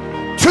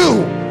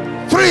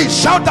 2, 3.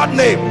 Shout that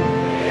name.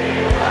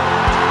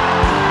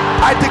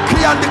 I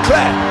decree and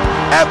declare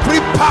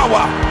every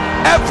power,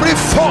 every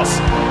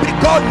force, be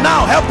gone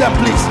now. Help them,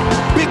 please.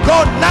 Be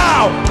gone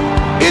now.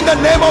 In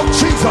the name of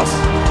Jesus.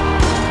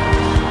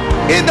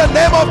 In the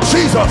name of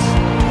Jesus.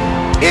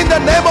 In the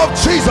name of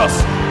Jesus.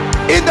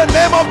 In the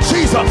name of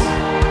Jesus.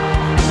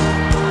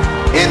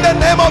 In the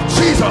name of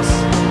Jesus.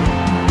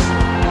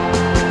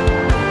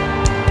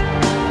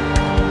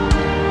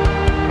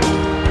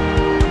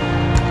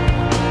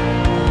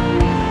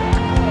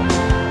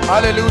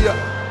 Hallelujah.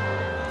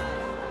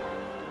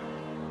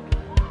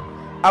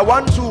 I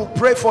want to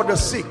pray for the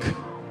sick.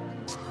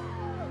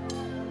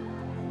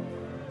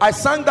 I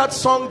sang that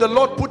song, the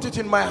Lord put it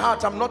in my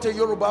heart. I'm not a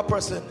Yoruba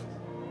person,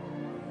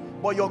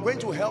 but you're going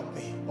to help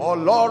me.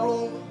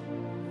 Ọlọ́run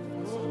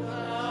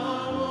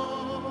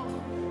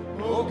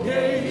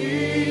òkè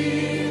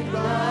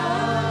ìgbà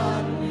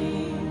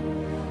mi,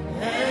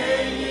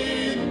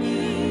 ẹ̀yin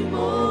ni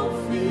mo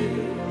fi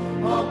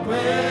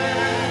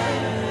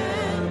ọpẹ́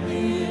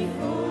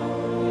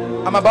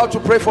I'm about to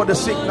pray for the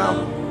sick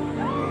now.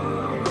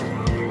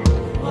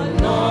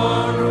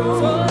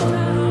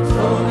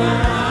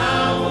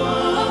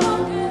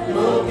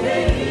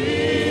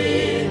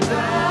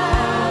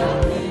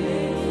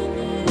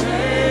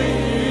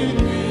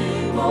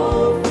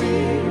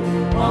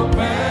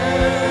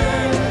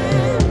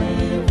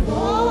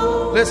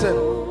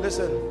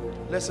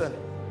 Listen.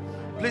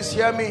 Please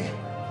hear me,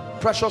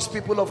 precious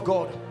people of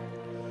God.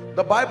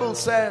 The Bible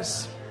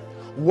says,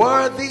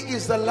 worthy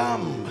is the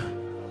Lamb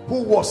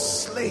who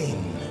was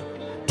slain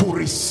to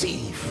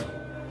receive.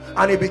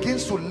 And it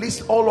begins to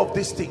list all of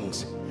these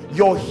things.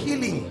 Your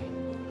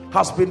healing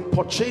has been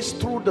purchased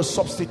through the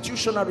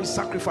substitutionary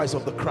sacrifice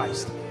of the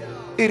Christ.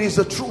 It is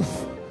the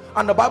truth.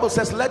 And the Bible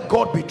says, let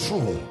God be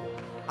true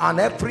and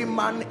every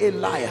man a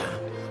liar.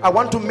 I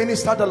want to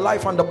minister the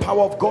life and the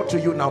power of God to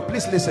you now.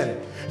 Please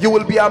listen. You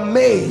will be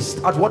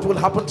amazed at what will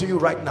happen to you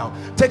right now.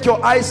 Take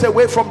your eyes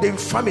away from the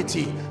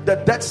infirmity, the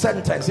death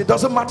sentence. It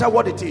doesn't matter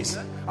what it is.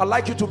 I'd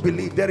like you to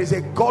believe there is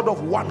a God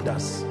of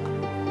wonders.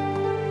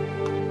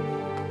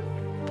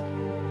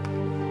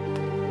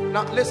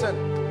 Now listen.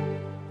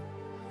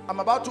 I'm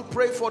about to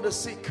pray for the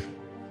sick.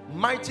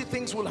 Mighty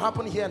things will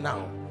happen here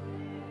now.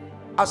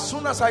 As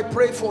soon as I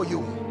pray for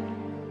you,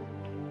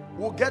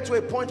 we'll get to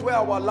a point where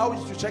I will allow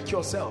you to check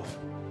yourself.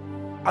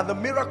 And the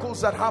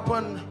miracles that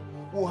happen,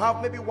 we'll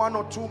have maybe 1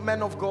 or 2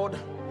 men of God,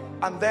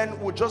 and then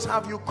we'll just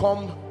have you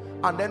come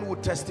and then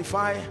we'll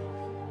testify.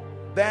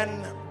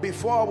 Then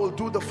before I will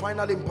do the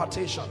final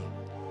impartation,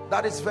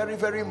 that is very,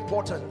 very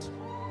important.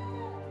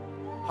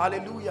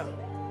 Hallelujah.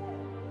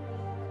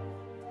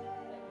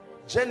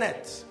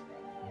 Janet.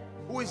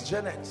 Who is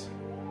Janet?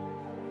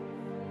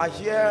 I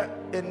hear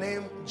a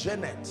name,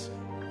 Janet.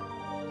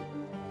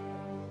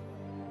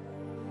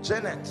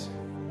 Janet,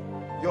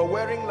 you're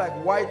wearing like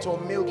white or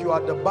milk. You are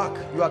at the back.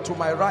 You are to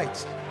my right.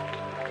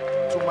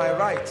 To my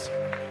right.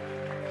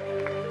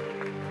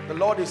 The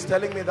Lord is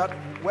telling me that.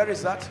 Where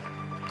is that?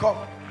 Come.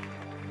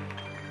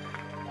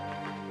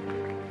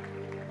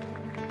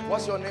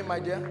 What's your name, my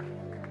dear?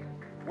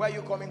 Where are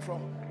you coming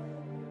from?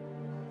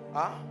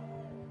 Huh?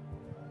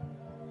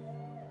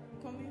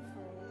 Coming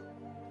from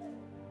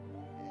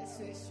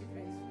SOS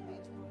Children's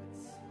Village, but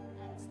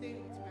I'm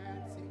staying with my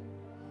auntie.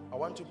 I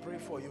want to pray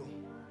for you.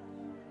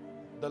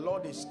 The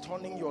Lord is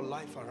turning your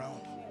life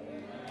around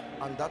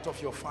and that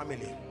of your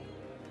family.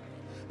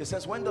 It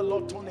says, when the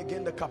Lord turned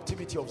again the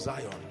captivity of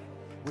Zion,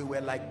 we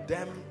were like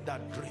them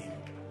that dream.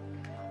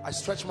 I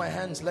stretch my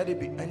hands, let it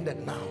be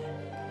ended now.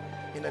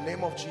 In the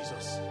name of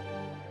Jesus.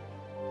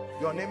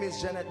 Your name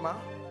is Janet, ma?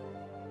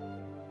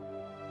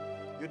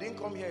 You didn't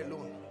come here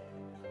alone.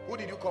 Who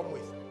did you come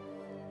with?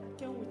 I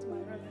came with my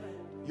reverend.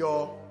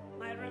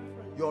 My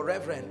reverend. Your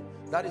reverend.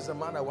 That is the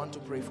man I want to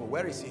pray for.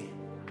 Where is he?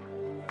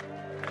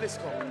 Please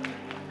come.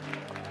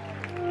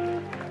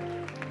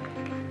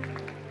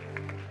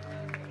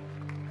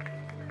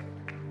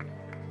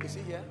 Is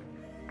he here?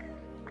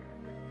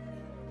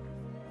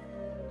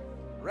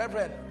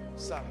 Reverend,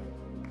 sir.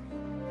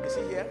 Is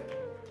he here?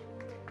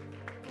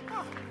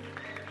 Ah.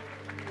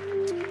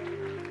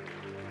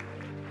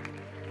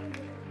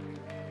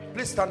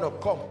 Please stand up.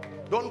 Come.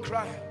 Don't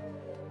cry.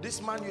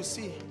 This man you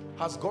see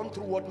has gone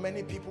through what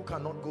many people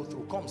cannot go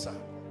through. Come, sir.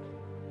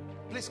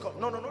 Please come.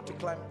 No, not to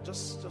climb.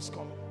 Just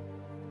come.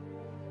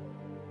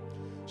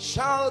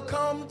 Shall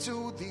come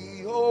to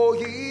thee, O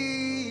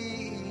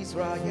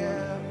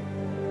Israel.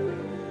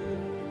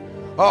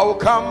 Oh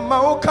come,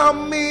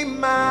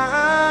 Emmanuel,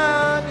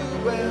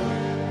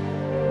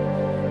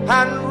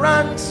 and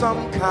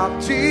ransom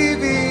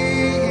captive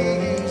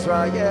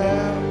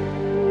Israel.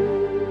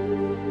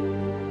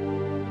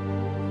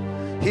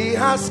 He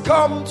has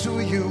come to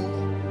you,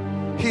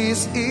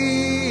 He's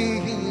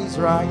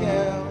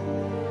Israel.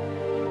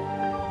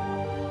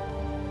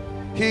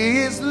 He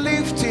is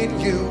lifting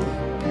you,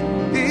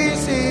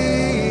 He's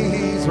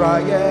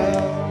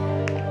Israel.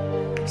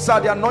 Sir,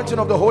 the anointing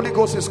of the Holy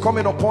Ghost is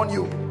coming upon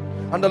you.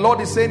 And the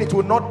Lord is saying it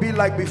will not be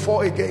like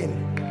before again.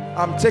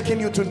 I'm taking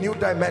you to new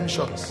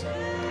dimensions.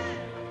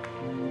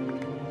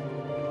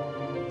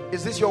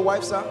 Is this your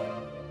wife, sir?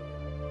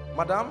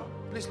 Madam,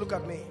 please look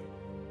at me.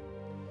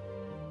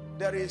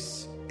 There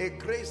is a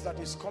grace that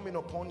is coming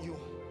upon you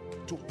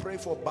to pray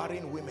for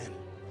barren women.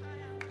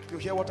 You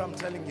hear what I'm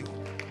telling you?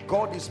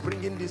 God is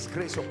bringing this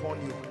grace upon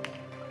you.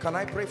 Can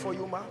I pray for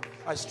you, ma?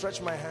 I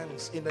stretch my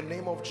hands in the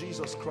name of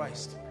Jesus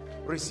Christ.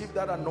 Receive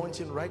that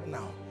anointing right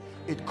now.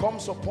 It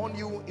comes upon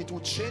you, it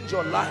will change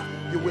your life.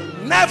 You will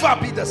never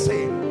be the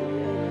same.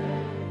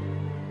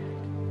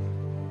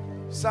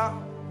 Sir,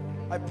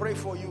 I pray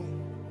for you.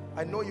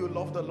 I know you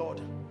love the Lord,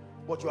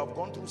 but you have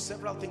gone through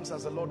several things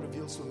as the Lord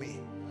reveals to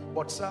me.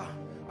 But sir,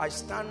 I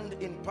stand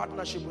in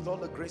partnership with all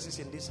the graces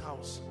in this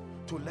house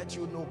to let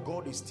you know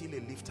God is still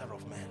a lifter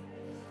of men.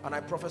 And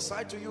I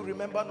prophesy to you,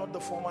 remember not the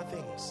former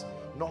things,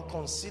 nor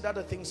consider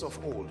the things of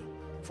old.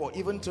 For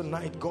even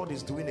tonight, God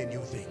is doing a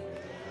new thing.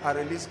 I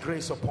release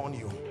grace upon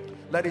you.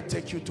 Let it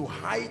take you to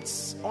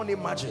heights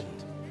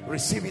unimagined.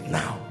 Receive it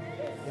now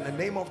in the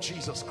name of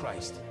Jesus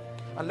Christ.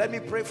 And let me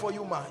pray for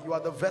you, ma. You are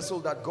the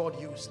vessel that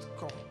God used.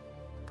 Come.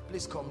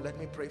 Please come, let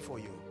me pray for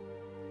you.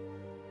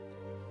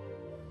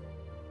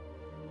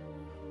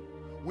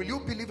 Will you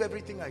believe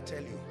everything I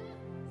tell you?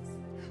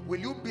 Will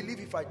you believe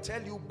if I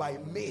tell you by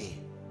May,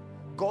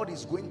 God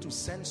is going to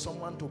send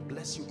someone to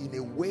bless you in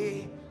a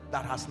way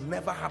that has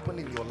never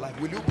happened in your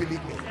life? Will you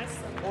believe me? Yes,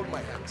 sir. Hold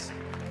my hands.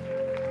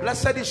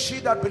 Blessed is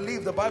she that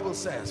believes, the Bible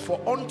says, for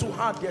unto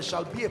her there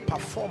shall be a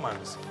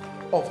performance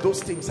of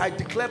those things. I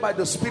declare by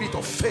the spirit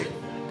of faith,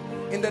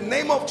 in the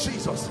name of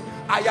Jesus,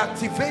 I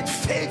activate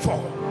favor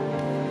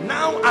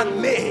now and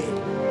May.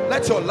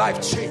 Let your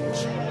life change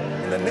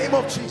in the name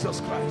of Jesus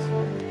Christ.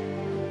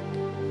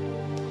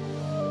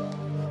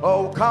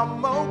 Oh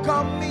come,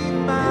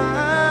 Emmanuel,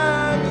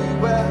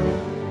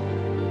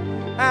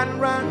 and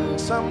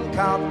ransom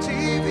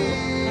captive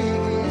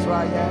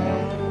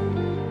Israel.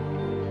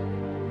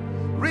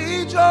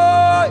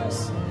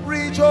 Rejoice,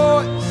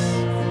 rejoice,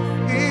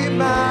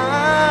 Emmanuel,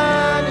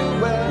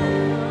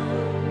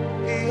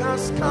 he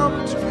has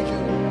come to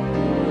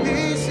you,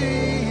 this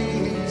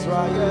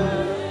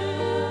Israel.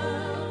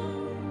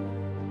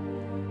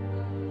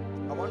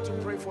 I want to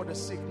pray for the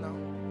sick now.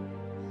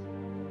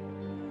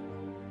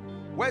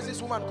 Where's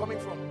this woman coming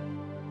from?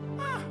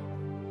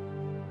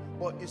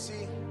 But you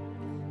see,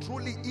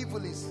 truly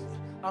evil is,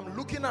 I'm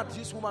looking at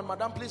this woman.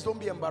 Madam, please don't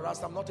be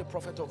embarrassed. I'm not a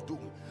prophet of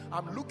doom.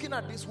 I'm looking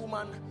at this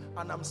woman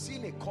and I'm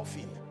seeing a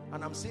coffin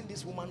and I'm seeing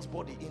this woman's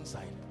body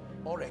inside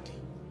already.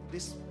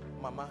 This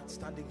mama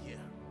standing here.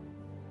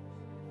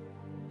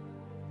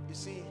 You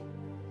see,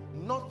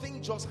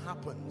 nothing just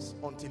happens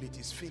until it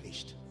is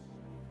finished.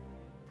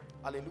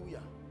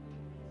 Hallelujah.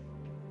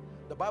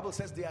 The Bible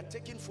says they are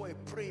taken for a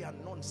prey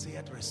and none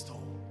saith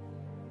restore.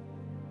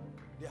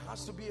 There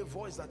has to be a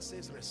voice that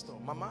says restore.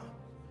 Mama,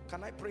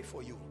 can I pray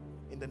for you?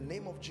 In the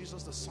name of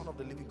Jesus, the Son of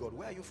the living God.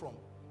 Where are you from?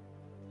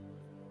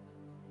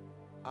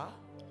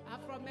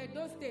 I'm from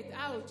Edo State.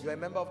 Ouch. You're a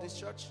member of this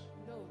church?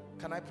 No.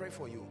 Can I pray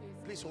for you?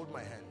 Please hold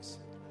my hands.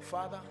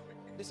 Father,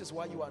 this is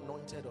why you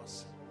anointed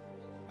us.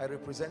 I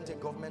represent a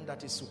government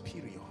that is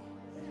superior.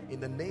 In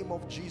the name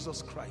of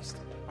Jesus Christ,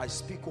 I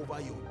speak over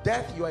you.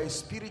 Death, you are a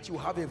spirit, you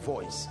have a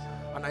voice.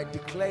 And I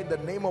declare in the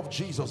name of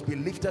Jesus, be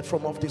lifted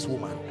from off this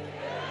woman.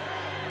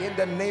 In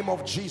the name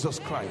of Jesus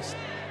Christ.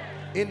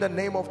 In the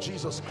name of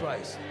Jesus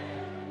Christ.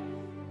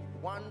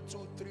 1,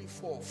 2, 3,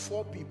 4.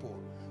 4 people.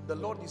 The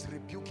Lord is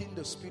rebuking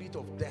the spirit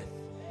of death.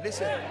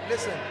 Listen,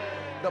 listen.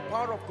 The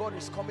power of God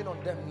is coming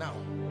on them now.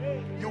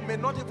 You may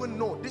not even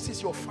know this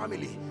is your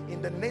family.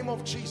 In the name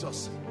of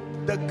Jesus,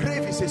 the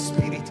grave is a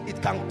spirit.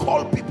 It can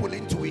call people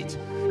into it.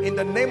 In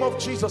the name of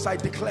Jesus, I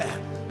declare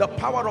the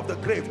power of the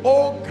grave.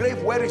 Oh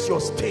grave, where is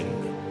your sting?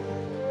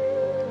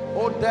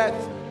 Oh death,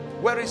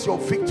 where is your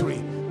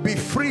victory? Be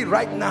free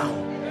right now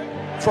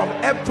from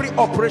every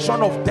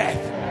operation of death.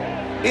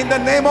 In the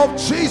name of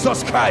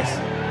Jesus Christ.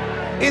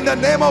 In the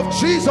name of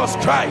Jesus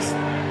Christ.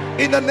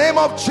 In the name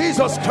of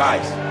Jesus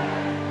Christ.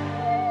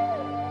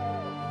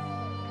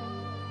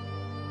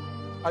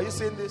 Are you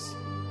seeing this?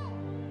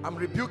 I'm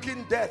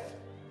rebuking death.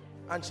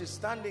 And she's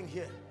standing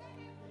here.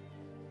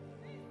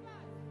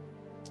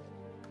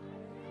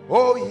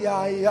 Oh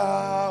yeah,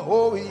 yeah,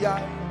 oh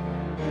yeah.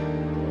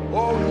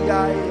 Oh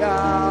yeah,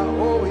 yeah,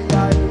 oh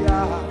yeah,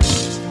 yeah.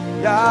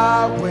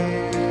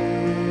 Yahweh,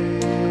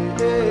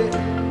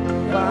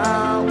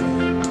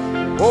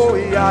 Yahweh. Oh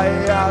yeah,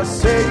 yeah,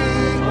 say.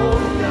 Oh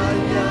yeah,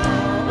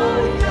 yeah,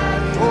 oh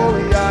yeah, oh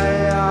yeah,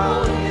 yeah.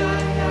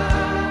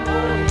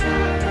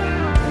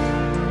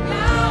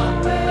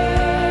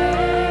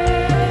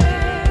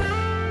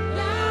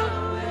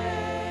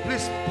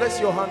 Place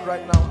your hand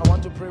right now. I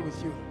want to pray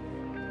with you.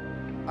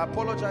 I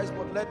apologize,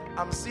 but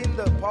I'm seeing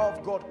the power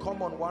of God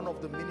come on one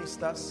of the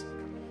ministers,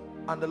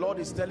 and the Lord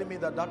is telling me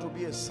that will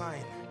be a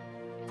sign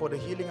for the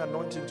healing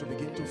anointing to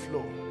begin to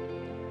flow.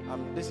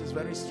 This is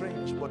very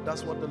strange, but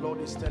that's what the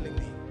Lord is telling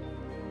me.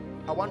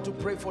 I want to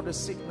pray for the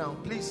sick now.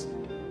 Please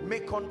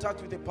make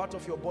contact with a part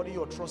of your body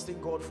you're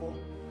trusting God for.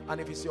 And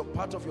if it's your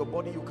part of your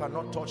body you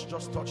cannot touch,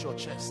 just touch your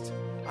chest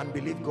and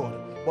believe God.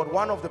 But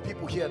one of the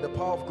people here, the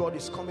power of God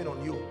is coming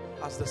on you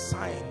as the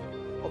sign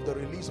of the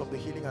release of the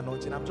healing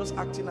anointing. I'm just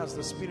acting as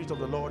the Spirit of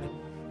the Lord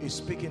is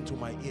speaking to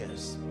my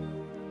ears.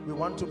 We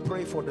want to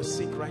pray for the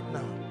sick right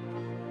now.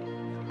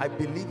 I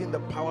believe in the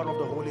power of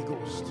the Holy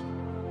Ghost.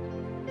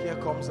 Here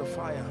comes the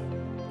fire.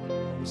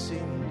 I'm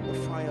seeing the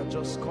fire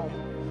just come.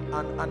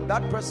 And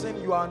that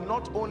person, you are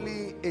not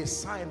only a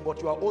sign,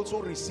 but you are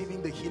also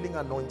receiving the healing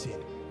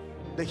anointing.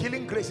 The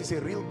healing grace is a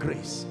real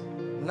grace.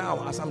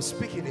 Now, as I'm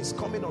speaking, it's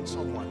coming on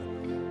someone.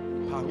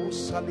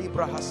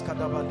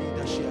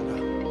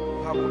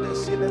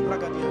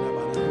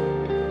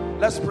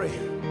 Let's pray.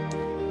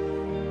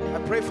 I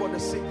pray for the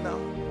sick now.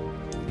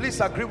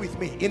 Please agree with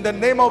me. In the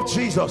name of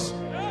Jesus.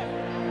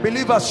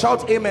 Believers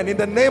shout amen. In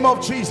the name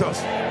of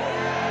Jesus.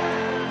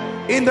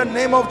 In the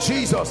name of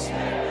Jesus.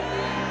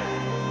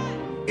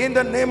 In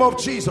the name of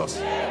Jesus.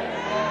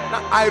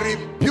 Now I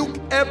rebuke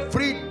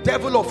every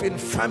devil of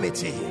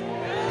infirmity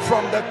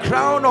from the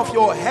crown of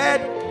your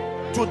head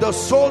to the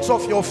soles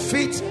of your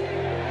feet.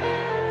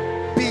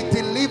 Be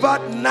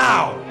delivered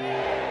now.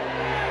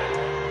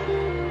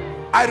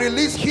 I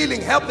release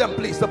healing. Help them,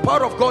 please. The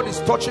power of God is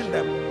touching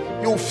them.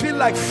 You feel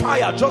like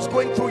fire just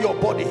going through your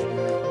body.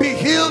 Be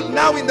healed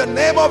now in the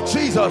name of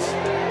Jesus.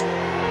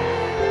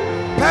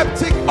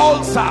 Peptic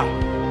ulcer,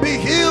 be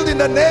healed in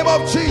the name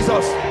of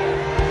Jesus.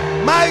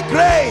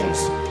 Migraines,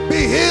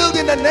 be healed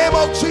in the name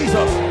of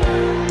Jesus.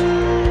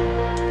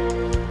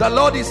 The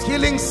Lord is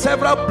healing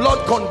several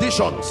blood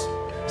conditions.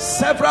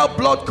 Several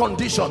blood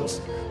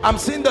conditions. I'm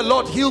seeing the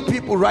Lord heal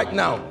people right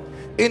now.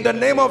 In the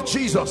name of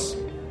Jesus.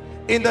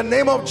 In the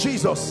name of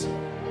Jesus.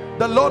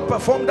 The Lord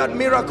performed that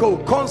miracle.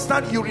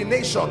 Constant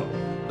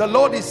urination. The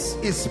Lord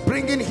is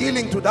bringing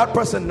healing to that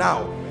person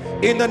now.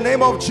 In the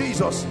name of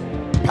Jesus.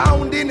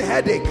 Pounding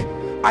headache,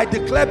 I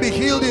declare be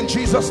healed in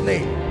Jesus'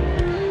 name.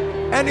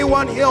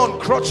 Anyone here on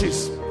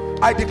crutches,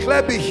 I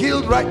declare be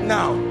healed right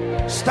now.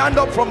 Stand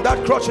up from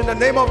that crutch in the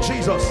name of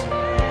Jesus.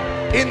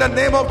 In the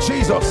name of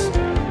Jesus.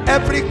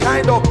 Every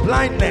kind of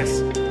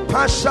blindness,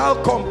 partial,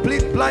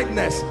 complete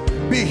blindness,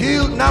 be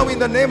healed now in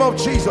the name of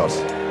Jesus.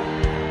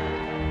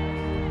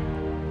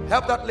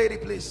 Help that lady,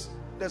 please.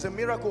 There's a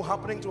miracle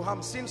happening to her.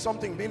 I'm seeing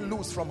something being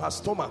loose from her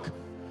stomach.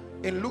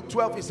 In Luke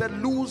 12, he said,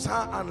 loose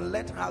her and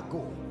let her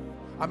go.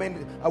 I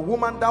mean, a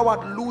woman thou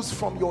art loose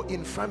from your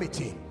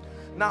infirmity.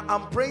 Now,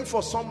 I'm praying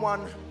for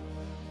someone.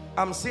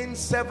 I'm seeing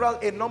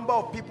a number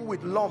of people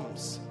with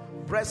lumps,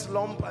 breast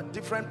lump at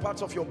different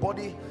parts of your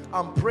body.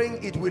 I'm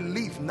praying it will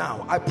leave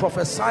now. I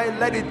prophesy,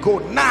 let it go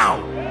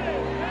now.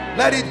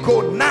 Let it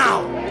go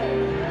now.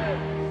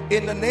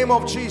 In the name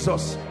of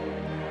Jesus.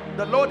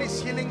 The Lord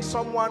is healing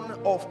someone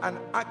of an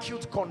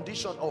acute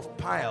condition of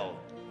pile.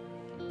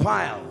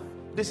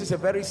 This is a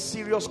very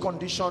serious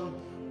condition,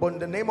 but in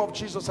the name of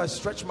Jesus, I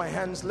stretch my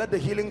hands. Let the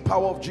healing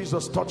power of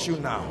Jesus touch you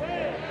now.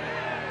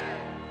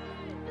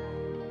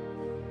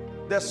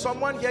 There's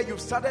someone here, you've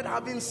started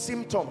having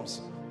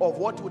symptoms of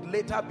what would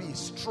later be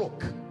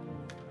stroke.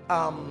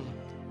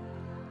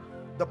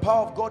 The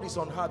power of God is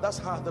on her. That's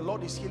her. The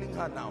Lord is healing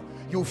her now.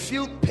 You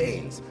feel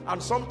pains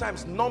and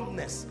sometimes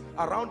numbness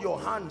around your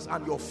hands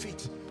and your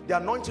feet. The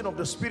anointing of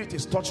the Spirit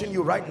is touching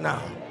you right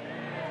now.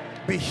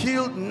 Be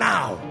healed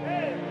now.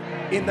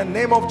 In the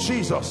name of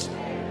Jesus.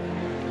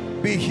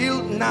 Be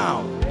healed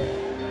now.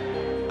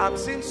 I'm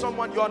seeing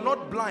someone, you are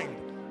not blind,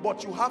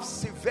 but you have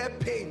severe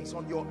pains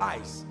on your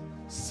eyes.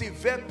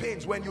 Severe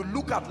pains. When you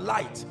look at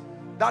light,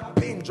 that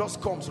pain just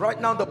comes. Right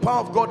now, the power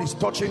of God is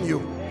touching you.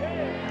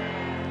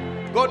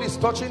 God is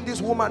touching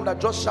this woman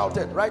that just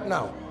shouted right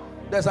now.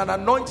 There's an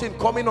anointing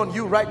coming on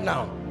you right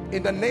now.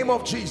 In the name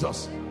of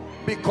Jesus.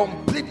 Be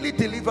completely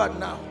delivered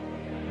now.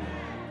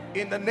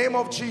 In the name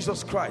of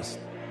Jesus Christ.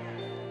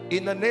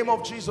 In the name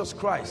of Jesus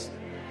Christ.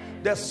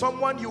 There's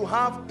someone you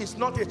have, it's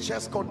not a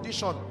chest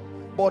condition,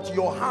 but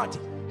your heart,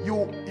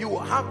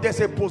 there's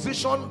a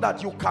position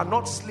that you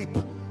cannot sleep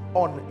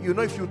on. You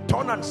know, if you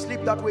turn and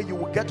sleep that way, you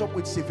will get up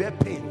with severe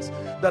pains.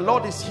 The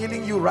Lord is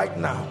healing you right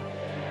now.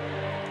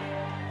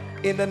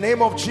 In the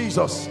name of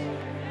Jesus.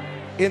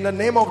 In the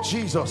name of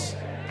Jesus.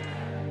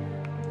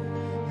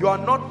 You are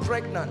not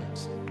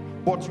pregnant,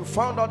 but you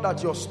found out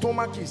that your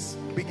stomach is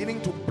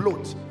beginning to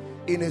bloat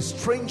in a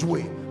strange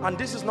way, and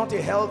this is not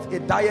a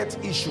diet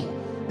issue.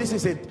 This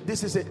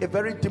is a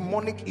very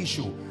demonic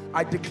issue.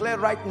 I declare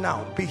right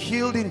now, be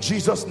healed in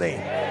Jesus'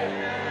 name.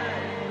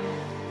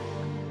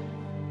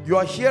 You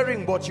are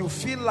hearing, but you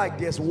feel like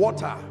there's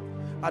water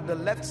at the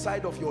left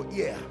side of your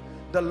ear.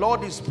 The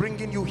Lord is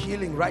bringing you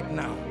healing right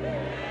now.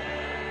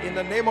 In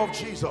the name of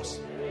Jesus.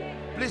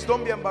 Please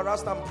don't be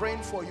embarrassed. I'm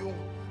praying for you.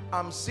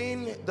 I'm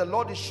seeing, the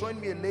Lord is showing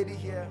me a lady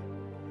here.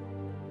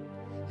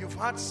 You've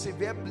had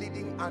severe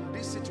bleeding, and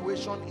this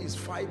situation is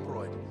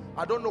fibroid.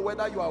 I don't know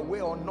whether you are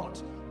aware or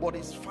not, but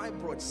it's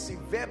fibroid.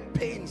 Severe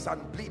pains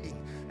and bleeding,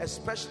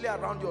 especially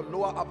around your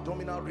lower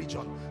abdominal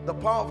region. The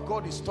power of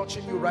God is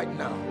touching you right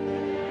now.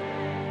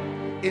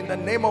 In the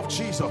name of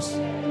Jesus.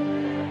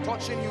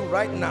 Touching you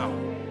right now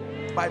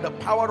by the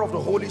power of the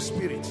Holy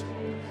Spirit.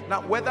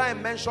 Now, whether I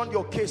mentioned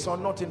your case or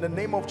not, in the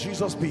name of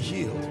Jesus, be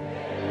healed.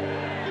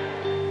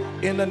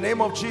 In the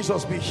name of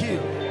Jesus, be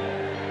healed.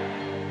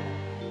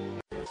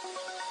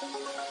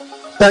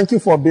 Thank you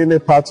for being a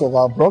part of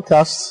our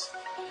broadcast.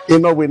 You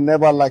know, we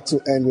never like to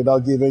end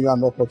without giving you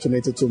an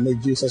opportunity to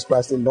make Jesus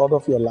Christ the Lord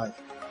of your life.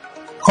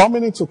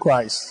 Coming into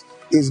Christ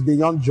is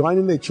beyond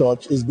joining a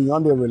church, is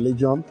beyond a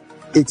religion.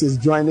 It is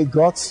joining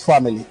God's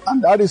family.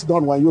 And that is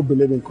done when you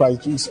believe in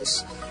Christ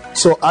Jesus.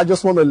 So I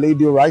just want to lead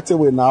you right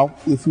away now.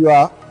 If you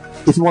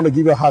want to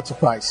give your heart to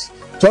Christ,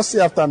 just say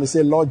after me,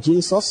 say, Lord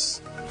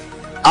Jesus,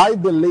 I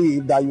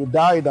believe that you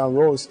died and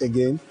rose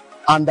again,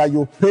 and that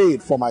you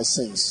paid for my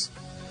sins.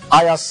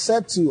 I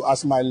accept you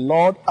as my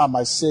Lord and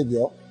my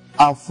Savior,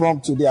 and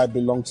from today I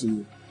belong to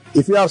you.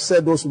 If you have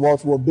said those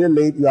words, will be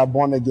late, you are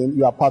born again,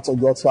 you are part of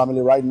God's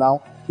family right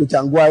now. You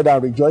can go ahead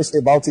and rejoice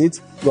about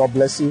it. God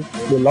bless you.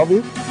 We love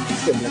you.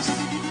 Stay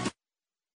blessed.